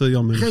inbreng, zegt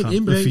Jan Minnegaard. Geen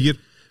inbreng. 4.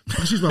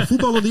 Precies, maar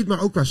voetballen niet,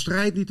 maar ook qua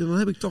strijd niet. En dan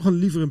heb ik toch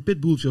liever een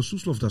pitbulltje als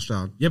Soeslof daar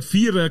staan. Je hebt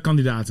 4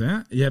 kandidaten, hè?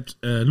 Je hebt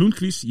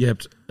Lundqvist, je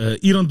hebt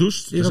Iran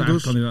Doest. Dat is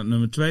eigenlijk kandidaat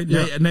nummer 2.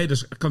 Ja. Nee, dat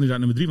is kandidaat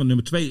nummer 3. Want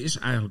nummer 2 is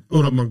eigenlijk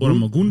Orhan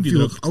Mangoen. Die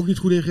viel er ook niet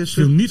goed in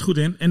gisteren. Viel niet goed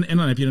in. En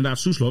dan heb je inderdaad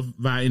Soeslof,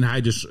 waarin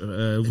hij dus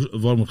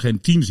Wormoed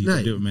geen team ziet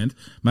op dit moment.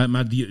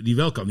 Maar die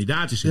wel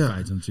kandidaat is in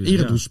feite natuurlijk.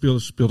 Iran Doest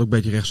speelt ook een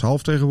beetje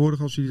rechtshalf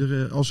tegenwoordig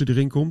als hij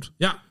erin komt.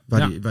 Ja.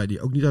 Waar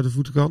die ook niet uit de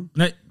voeten kan.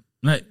 Nee.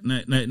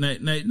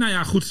 Nou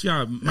ja, goed.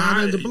 Ja,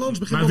 maar de balans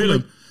begint maar wel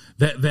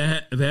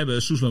Willem, we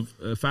hebben Soeslof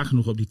vaak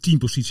genoeg op die 10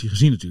 positie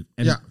gezien natuurlijk.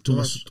 En toen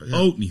was het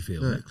ook niet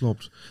veel. Nee,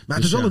 klopt. Maar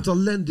Dus het is wel een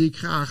talent die ik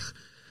graag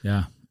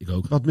ik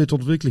ook. wat meer tot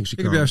ontwikkeling zie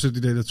Ik heb juist het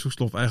idee dat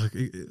Soeslof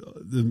eigenlijk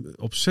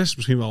op 6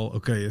 misschien wel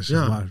oké is.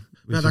 Zeg maar.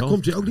 Ja, daar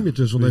komt hij ook niet meer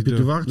tussen. Dan heb je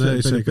de Wart en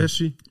de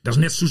Pessie. Dat is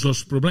net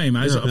Soeslofs probleem.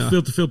 Hij is op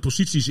veel te veel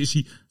posities is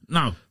hij...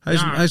 Nou,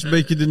 hij is een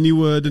beetje de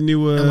nieuwe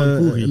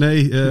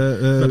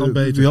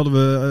wie hadden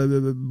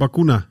we?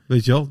 Bakuna,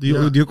 weet je wel?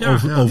 Die ook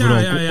overal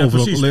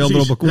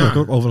Leandro Bakuna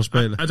kan ook overal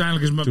spelen.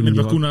 Uiteindelijk is met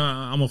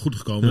Bakuna allemaal goed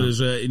gekomen. Ja. Dus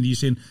in die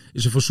zin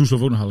is er voor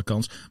Soeslof ook nog alle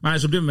kans. Maar hij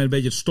is op dit moment een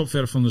beetje het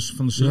stopverf van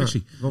de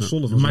selectie. Wel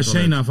zonde van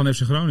Mycena van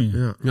FC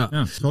Groningen. Ja.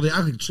 Terwijl hij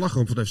eigenlijk het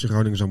slagroom van FC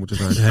Groningen zou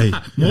moeten zijn.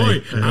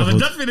 Mooi. Maar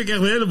dat vind ik echt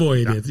een hele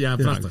mooie dit. Ja,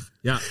 prachtig.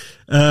 Ja.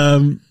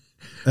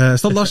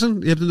 Strand Larsen,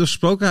 je hebt hem dus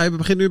gesproken. Hij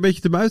begint nu een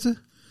beetje te buiten.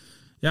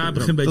 Ja, het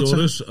begint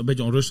een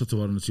beetje onrustig te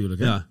worden natuurlijk.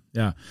 Hè?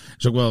 Ja.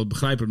 Is ook wel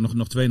begrijpelijk.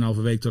 Nog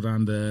 2,5 week tot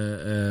aan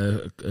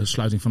de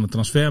sluiting van de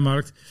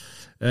transfermarkt.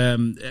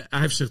 Hij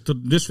heeft zich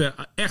tot dusver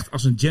echt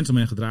als een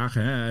gentleman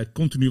gedragen. Hè?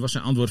 Continu was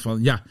zijn antwoord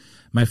van... Ja,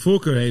 mijn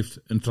voorkeur heeft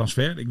een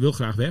transfer. Ik wil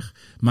graag weg.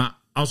 Maar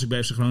als ik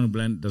bij FC Groningen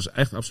ben, dat is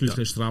echt absoluut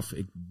geen straf.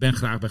 Ik ben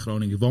graag bij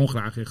Groningen. Ik woon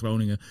graag in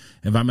Groningen.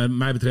 En wat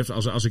mij betreft,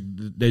 als ik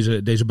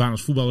deze baan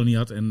als voetballer niet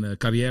had... en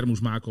carrière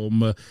moest maken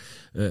om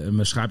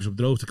mijn schaapjes op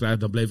droog te krijgen...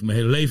 dan bleef ik mijn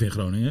hele leven in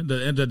Groningen.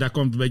 Daar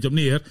komt het een beetje op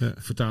neer. Ja. Ik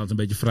vertaal het een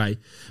beetje vrij.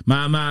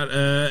 Maar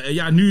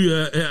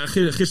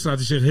gisteren had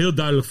hij zich heel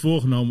duidelijk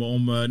voorgenomen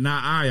om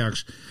na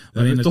Ajax...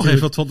 toch even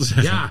wat van te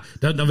zeggen.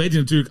 Ja, dan weet je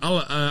natuurlijk,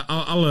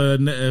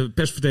 alle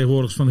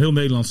persvertegenwoordigers van heel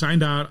Nederland zijn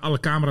daar. Alle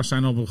camera's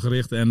zijn op hem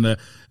gericht. En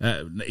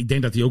ik denk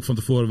dat hij ook van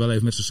tevoren wel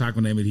even met zijn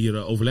zaakwaarnemer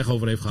hier overleg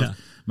over heeft gehad. Ja.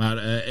 Maar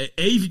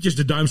eventjes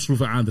de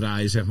duimschroeven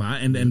aandraaien, zeg maar.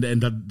 En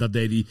dat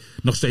deed hij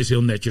nog steeds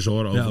heel netjes,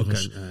 hoor.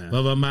 Overigens. Ja,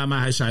 okay. Maar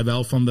hij zei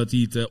wel van dat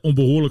hij het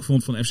onbehoorlijk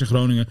vond van FC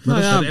Groningen.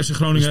 FC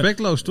Groningen...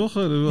 Respectloos, toch?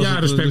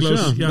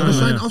 Respectloos. Dus, maar er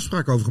zijn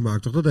afspraken over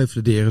gemaakt, toch? Dat heeft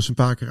de Deris een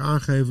paar keer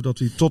aangegeven. Dat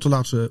hij tot de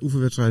laatste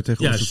oefenwedstrijd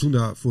tegen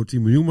Osasuna voor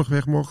 10 miljoen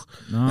weg mocht.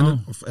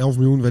 Of 11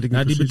 miljoen, weet ik niet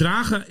precies. Die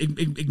bedragen...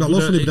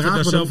 Ik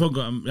daar zelf ook...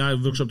 Ja,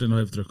 wil ik zo meteen nog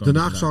even terugkomen.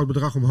 Daarna zou het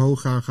bedrag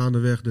omhoog gaan,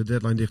 gaandeweg de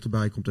deadline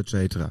dichterbij komt, et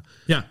cetera.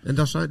 Ja. En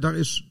daar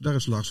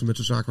is Larsen met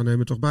de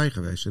zaakwaarnemer toch bij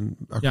geweest en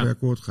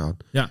akkoord gegaan.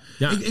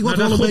 Ik word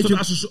wel een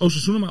beetje...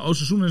 Osasuna, maar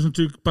Osasuna is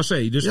natuurlijk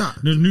passé. Dus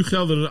nu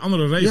gelden er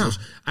andere regels.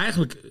 Ja.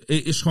 Eigenlijk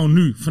is gewoon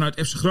nu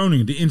vanuit FC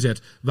Groningen de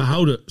inzet. We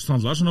houden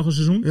Strand Larsen nog een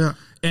seizoen. Ja.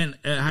 En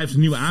hij heeft een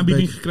nieuwe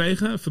aanbieding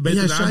gekregen.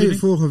 Verbeterde aanbieding. Jij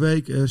zei vorige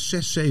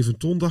week 6-7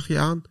 ton, dacht je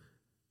aan.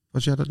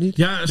 Was jij dat niet?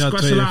 Ja,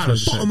 qua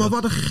salaris. Maar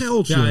wat een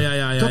geld,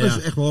 ja. Dat is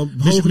echt wel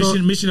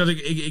misschien dat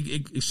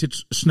ik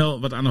zit snel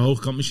wat aan de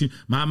hoge kant. Misschien,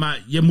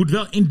 maar je moet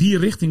wel in die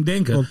richting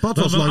denken. Want Pat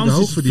was lang de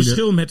hoogverdiener. Het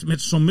verschil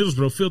met zo'n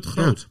Middlesbrough veel te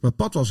groot. Ja, maar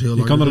Pat was heel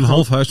lang... Je kan er een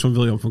half huis van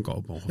William van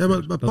kopen. Ongeveer.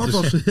 Ja, maar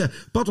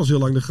Pat was heel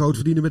lang de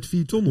grootverdiener met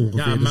 4 ton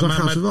ongeveer. Ja, dus dan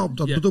gaan ze wel...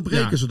 Dat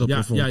breken ze dat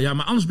plafond. Ja,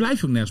 maar anders blijf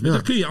je ook nergens.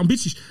 Dan kun je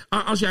ambities...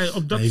 Als jij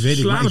op dat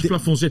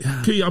salarisplafond zit,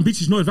 kun je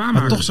ambities nooit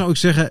waarmaken. Maar toch zou ik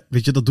zeggen,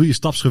 weet je, dat doe je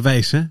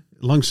stapsgewijs, hè?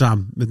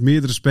 Langzaam. Met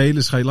meerdere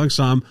spelers ga je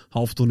langzaam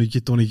half tonnetje,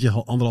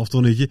 1,5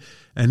 tonnetje.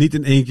 En niet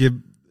in één keer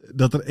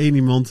dat er één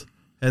iemand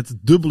het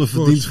dubbele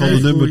verdient van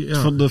de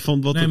nummer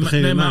van wat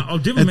degene maar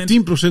op dit en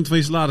moment 10% van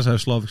je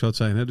salarishuis, geloof ik, zou het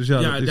zijn. Hè? Dus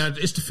dat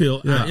is te veel.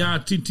 Ja,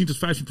 10 tot 15%.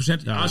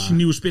 Ja. Als je een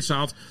nieuwe spits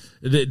haalt,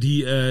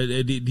 die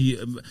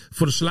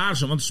voor de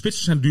salarissen, want de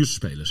spitsen zijn de duurste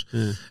spelers.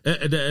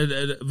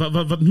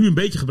 Ja. Wat nu een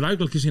beetje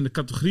gebruikelijk is in de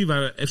categorie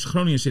waar FC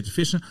Groningen zit te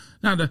vissen.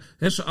 Nou,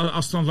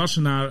 als Strand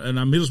Larsen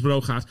naar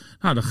Middlesbrough gaat,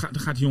 dan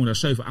gaat die jongen daar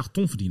 7, 8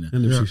 ton verdienen.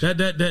 Ja,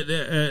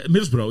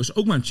 Middlesbrough is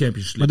ook maar een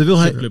Champions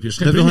League clubje.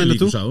 Geen Premier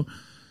League of zo.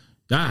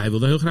 Ja, hij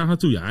wil er heel graag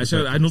naartoe. Ja.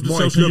 Hij noemt het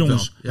zelfs een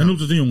jongens. Hij noemt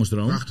het een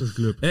jongensdroom. Prachtige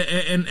club.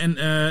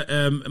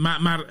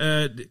 Maar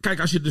kijk,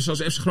 als je dus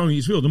als FC Groningen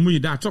iets wil, dan moet je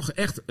daar toch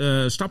echt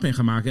stappen in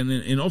gaan maken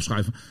en in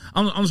opschuiven.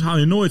 Anders haal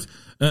je nooit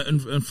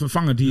een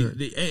vervanger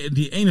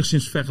die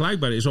enigszins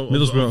vergelijkbaar is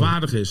of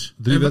waardig is.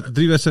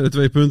 3 wedstrijden,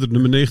 2 punten,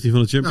 nummer 19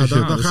 van de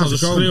Championship. Dan gaan ze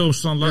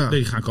schreeuw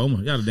die gaan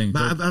komen. Ja, dat denk ik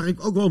maar waar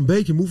ik ook wel een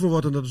beetje moe van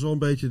word, en dat is wel een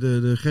beetje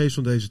de geest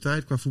van deze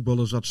tijd qua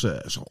voetballers, dat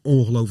ze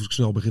ongelooflijk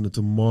snel beginnen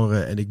te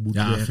morren en ik moet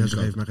weg en ze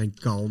geven maar geen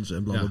kans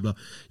en blablabla.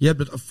 Je hebt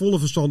met volle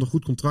verstand een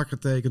goed contract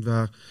getekend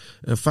waar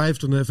 95%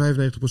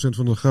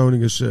 van de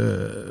Groningers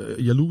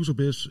jaloers op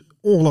is.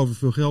 Ongelooflijk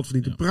veel geld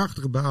verdient, een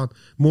prachtige baan,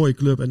 mooie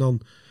club en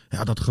dan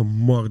dat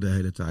gemor de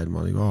hele tijd,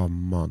 man. Oh,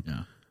 man.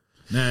 Ja.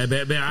 Nee,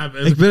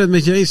 ik ben het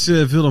met je eens,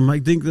 Willem, maar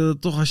ik denk dat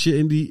het toch als je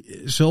in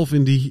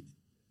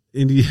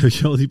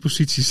die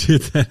positie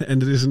zit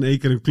en er is in één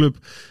keer een club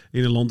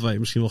in een land waar je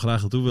misschien wel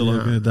graag naartoe wil,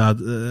 ook inderdaad,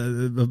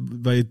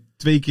 waar je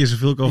 2 keer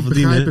zoveel kan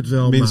verdienen, het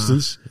wel,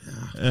 minstens.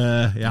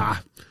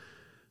 Maar,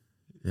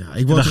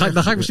 dan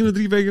ga ik misschien na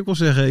 3 weken ook wel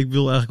zeggen, ik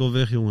wil eigenlijk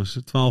wel weg, jongens.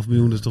 12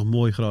 miljoen is toch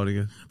mooi,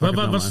 Groningen.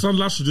 Wat Strand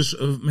Larsen dus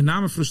met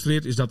name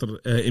frustreert, is dat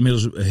er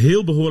inmiddels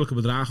heel behoorlijke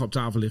bedragen op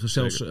tafel liggen.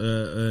 Zelfs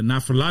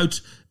naar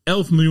verluidt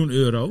 11 miljoen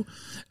euro.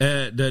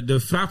 De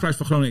vraagprijs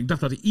van Groningen, ik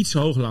dacht dat hij iets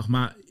hoger lag,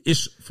 maar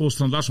is volgens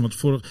Strand Larsen,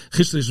 want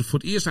gisteren is het voor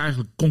het eerst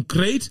eigenlijk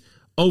concreet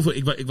over,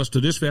 ik was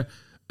te dusver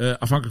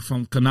afhankelijk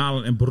van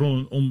kanalen en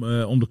bronnen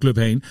om de club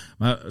heen.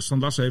 Maar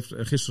Strand Larsen heeft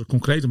gisteren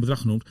concreet een bedrag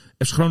genoemd.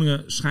 FC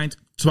Groningen schijnt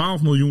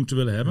 12 miljoen te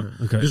willen hebben.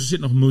 Okay. Dus er zit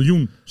nog 1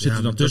 miljoen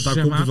er dan tussen.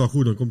 Dan komt het wel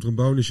goed. Dan komt er een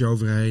bonusje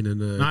overheen.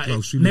 En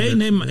clausule.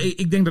 Nee, maar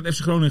ik denk dat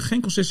FC Groningen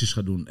geen concessies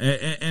gaat doen.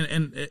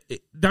 En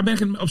daar ben ik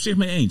het op zich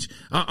mee eens.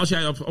 Als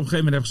jij op een gegeven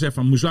moment hebt gezegd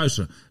van, moest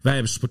luisteren. Wij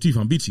hebben sportieve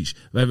ambities.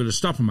 Wij willen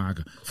stappen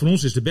maken. Voor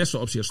ons is de beste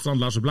optie als Strand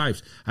Larsen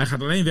blijft. Hij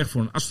gaat alleen weg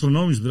voor een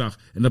astronomisch bedrag.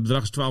 En dat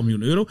bedrag is 12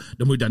 miljoen euro.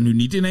 Dan moet je daar nu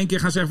niet in één keer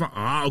gaan zeggen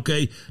van,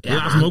 oké,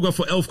 laten we hem ook wel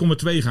voor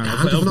 11,2 gaan. Ja, of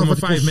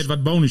voor 11,5 met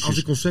wat bonusjes. Als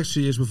de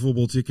concessie is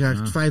bijvoorbeeld, je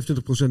krijgt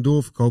 25%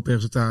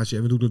 doorverkooppercentage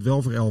en we doen het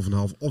wel voor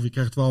 11,5. Of je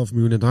krijgt 12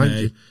 miljoen in het handje.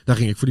 Nee. Dan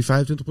ging ik voor die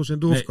 25%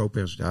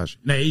 doorverkooppercentage.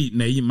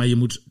 Nee, maar je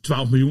moet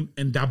 12 miljoen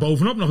en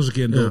daarbovenop nog eens een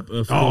keer een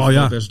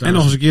doorverkooppercentage. En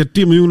nog eens een keer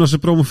 10 miljoen als ze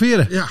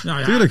promoveren.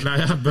 Ja, tuurlijk.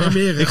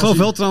 Ik geloof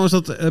wel trouwens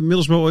dat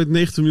Middlesbrough ooit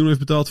 19 miljoen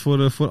heeft betaald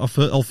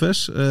voor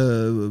Alves.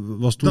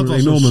 Was toen een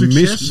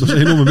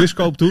enorme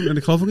miskoop toen. En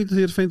ik geloof ook niet dat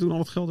Heerenveen toen al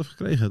het geld heeft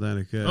gekregen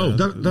uiteindelijk.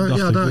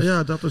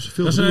 Dat is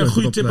veel. Dat is een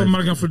goede tip om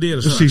Mark-Jan Verderen.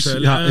 Precies.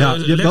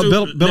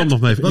 Bel hem nog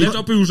mee. Let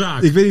op uw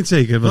zaak. Ik weet niet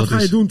zeker. Wat ga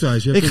je doen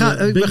thuis? We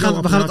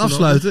gaan het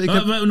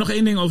afsluiten. Nog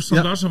één ding over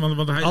Strand Larsen.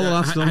 Want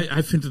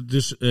hij vindt het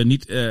dus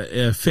niet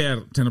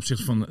fair ten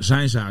opzichte van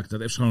zijn zaak.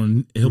 Dat FC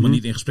Groningen helemaal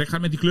niet in gesprek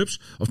gaat met die clubs.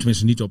 Of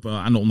tenminste niet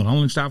aan de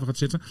onderhandelingstafel gaat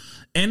zitten.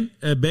 En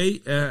B,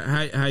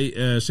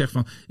 hij zegt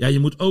van, je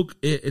moet ook,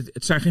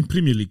 het zijn geen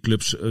Premier League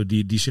clubs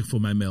die zich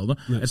voor mij melden.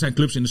 Nee. Het zijn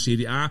clubs in de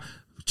Serie A,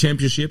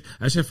 Championship.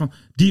 Hij zegt van,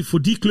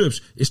 voor die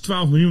clubs is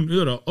 12 miljoen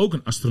euro ook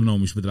een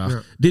astronomisch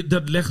bedrag. Ja.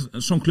 Dat legt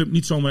zo'n club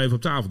niet zomaar even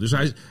op tafel. Dus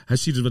hij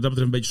ziet het wat dat betreft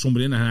een beetje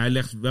somber in. En hij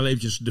legt wel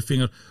eventjes de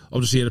vinger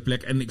op de zere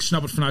plek. En ik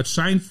snap het vanuit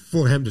zijn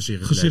voor hem de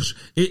zere gezichts...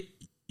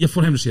 Ja,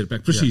 voor hem de zere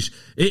plek, precies.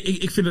 Ja.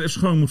 Ik vind dat FC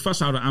Groningen moet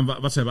vasthouden aan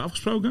wat ze hebben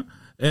afgesproken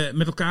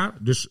met elkaar.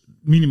 Dus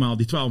minimaal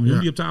die 12 miljoen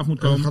die op tafel moet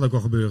komen. Dat gaat ook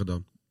wel gebeuren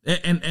dan.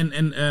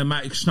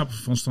 Maar ik snap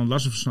van Strand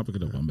Larsen snap ik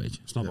het ook wel een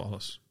beetje. Snap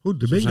alles. Goed,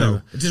 de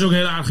bingo. Het is ook een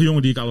hele aardige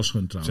jongen die ik alles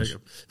gun trouwens.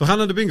 Zeker. We gaan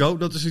naar de bingo,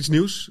 dat is iets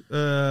nieuws.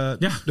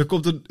 Er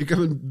komt ik heb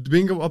een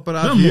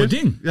bingo-apparaat hier. Een mooi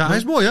ding. Ja, hij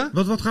is mooi hè?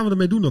 Wat gaan we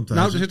ermee doen dan thuis?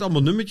 Nou, er zitten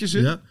allemaal nummertjes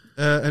in. Ja.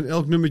 En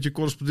elk nummertje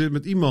correspondeert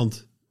met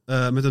iemand.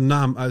 Met een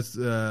naam uit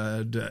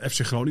de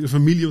FC Groningen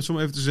familie, om het zo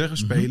maar even te zeggen.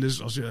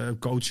 Spelers,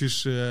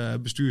 coaches,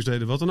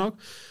 bestuursleden, wat dan ook.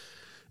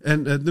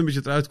 En het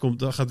nummertje dat eruit komt,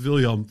 dan gaat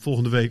William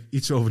volgende week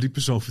iets over die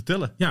persoon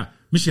vertellen. Ja,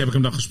 misschien heb ik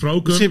hem dan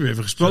gesproken. Misschien heb je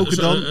even gesproken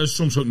dan.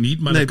 Soms ook niet,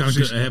 maar dan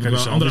heb ik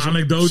wel andere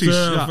anekdoten.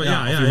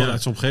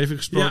 Uit zijn omgeving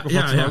gesproken.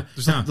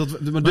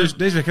 Maar deze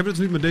week hebben we het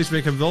niet, maar deze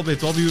week hebben we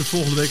wel wie we het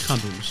volgende week gaan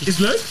doen. Dus is het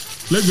leuk?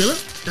 Leuk Willem?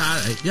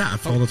 Ja,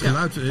 vooral het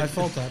geluid. Hij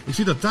valt daar. Ik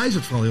zie dat Thijs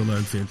het vooral heel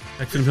leuk vindt.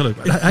 Ik vind hem heel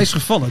leuk. Hij is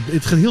gevallen.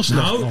 Het gaat heel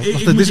snel.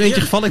 Het is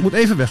eentje gevallen, ik moet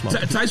even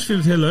weglopen. Thijs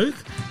vindt het heel leuk,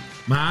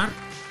 maar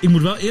ik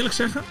moet wel eerlijk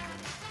zeggen...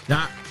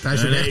 Ja,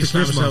 Thijs is echt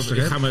een quizmaster.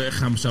 Ik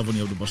ga mezelf wel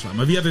niet op de bos slaan.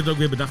 Maar wie had dit ook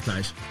weer bedacht,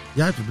 Thijs?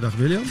 Jij hebt het bedacht,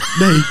 William?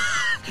 Nee.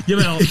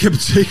 Jawel. Ik heb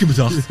het zeker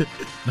bedacht.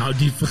 Nou,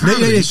 die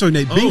vergadering. Nee,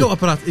 sorry.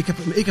 Bingo-apparaat. Ik heb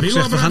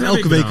gezegd, we gaan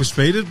elke week een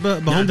speler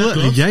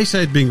behandelen. En jij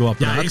zei het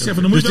bingo-apparaat. Ja, ik zeg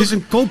van, dan moet dus dit is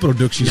een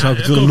co-productie, zou ik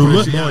het willen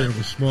noemen. Mooi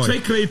jongens, mooi.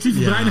 2 creatieve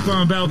breinen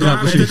kwamen bij elkaar. Ja,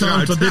 precies. Ja,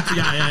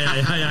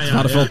 Het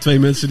waren vooral 2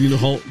 mensen die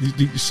nogal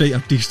die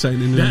C-artiest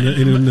zijn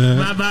in hun...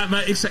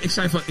 Maar ik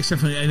zei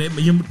van, nee,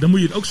 maar dan moet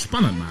je het ook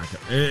spannend maken.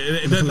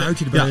 Een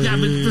geluidje erbij. Ja,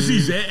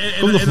 precies.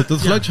 Kom nog,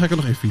 dat geluidje ga ik er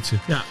nog even fietsen.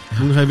 Ja.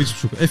 Moet nog even iets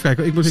opzoeken. Even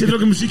kijken. Zit er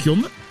ook een muziekje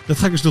onder? Dat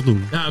ga ik dus nog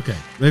doen. Ja, oké.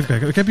 Even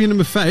kijken. Ik heb hier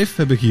nummer 5,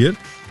 heb ik hier.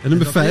 En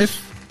nummer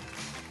 5...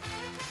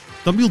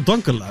 Damiel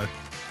Dankelui.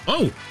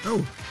 Oh.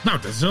 Nou,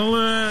 dat is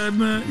wel...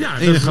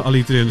 Enige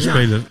allitererende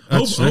speler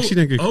uit de selectie,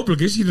 denk ik.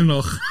 Hopelijk is hij er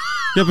nog.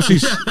 Ja,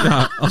 precies.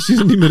 Ja, als hij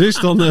er niet meer is,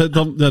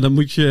 dan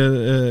moet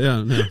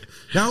je...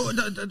 Nou,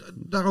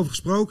 daarover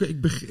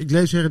gesproken. Ik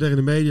lees her en der in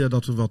de media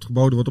dat er wat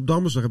geboden wordt op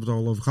Dammers. Daar hebben we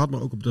het al over gehad.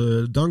 Maar ook op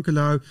de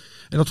Dankelui.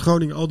 En dat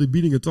Groningen al die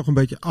biedingen toch een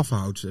beetje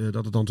afhoudt.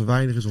 Dat het dan te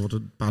weinig is. Er wordt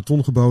een paar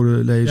ton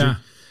geboden, lezen. Ja.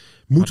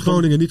 Moet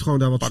Groningen niet gewoon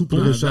daar wat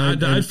soepeler zijn?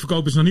 De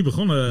uitverkoop is nog niet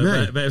begonnen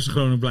bij FC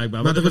Groningen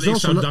blijkbaar. Maar ik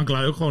zou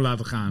Dankelui ook gewoon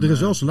laten gaan. Er is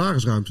wel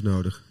salarisruimte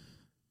nodig.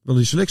 Want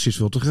die selectie is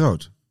veel te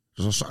groot.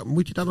 Dus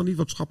moet je daar dan niet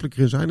wat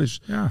schappelijker in zijn?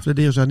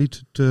 Vlederen zij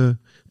niet te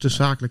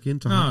zakelijk in,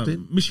 te hard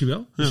in? Misschien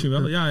wel.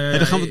 Ja.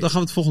 Daar gaan we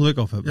het volgende week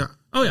over hebben.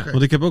 Ja. Oh ja.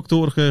 Want ik heb ook te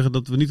horen gekregen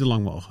dat we niet te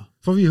lang mogen.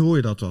 Van wie hoor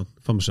je dat dan?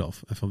 Van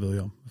mezelf en van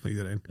William. Van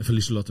iedereen. En van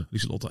Lieselotte.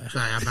 Echt.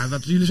 Nou ja, maar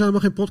jullie zijn helemaal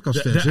geen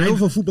podcastfans. Heel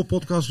veel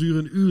voetbalpodcasts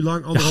duren een uur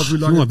lang, 1,5 uur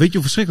lang. Jongen, weet je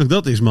hoe verschrikkelijk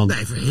dat is, man?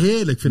 Nee,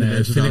 heerlijk vinden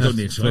mensen vind ik dat. ook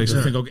niks. Dat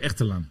vind ik ook echt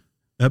te lang.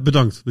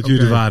 Bedankt dat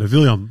jullie er waren.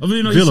 William. Wat wil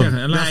je nog iets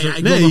zeggen?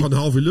 Ik wil nog een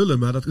half uur lullen,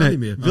 maar dat kan niet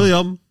meer.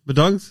 William,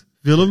 bedankt.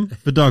 Willem,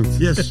 bedankt.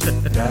 Yes.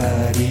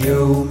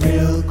 Radio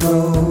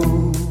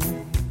Milko.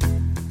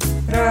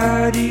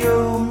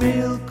 Radio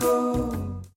Milko.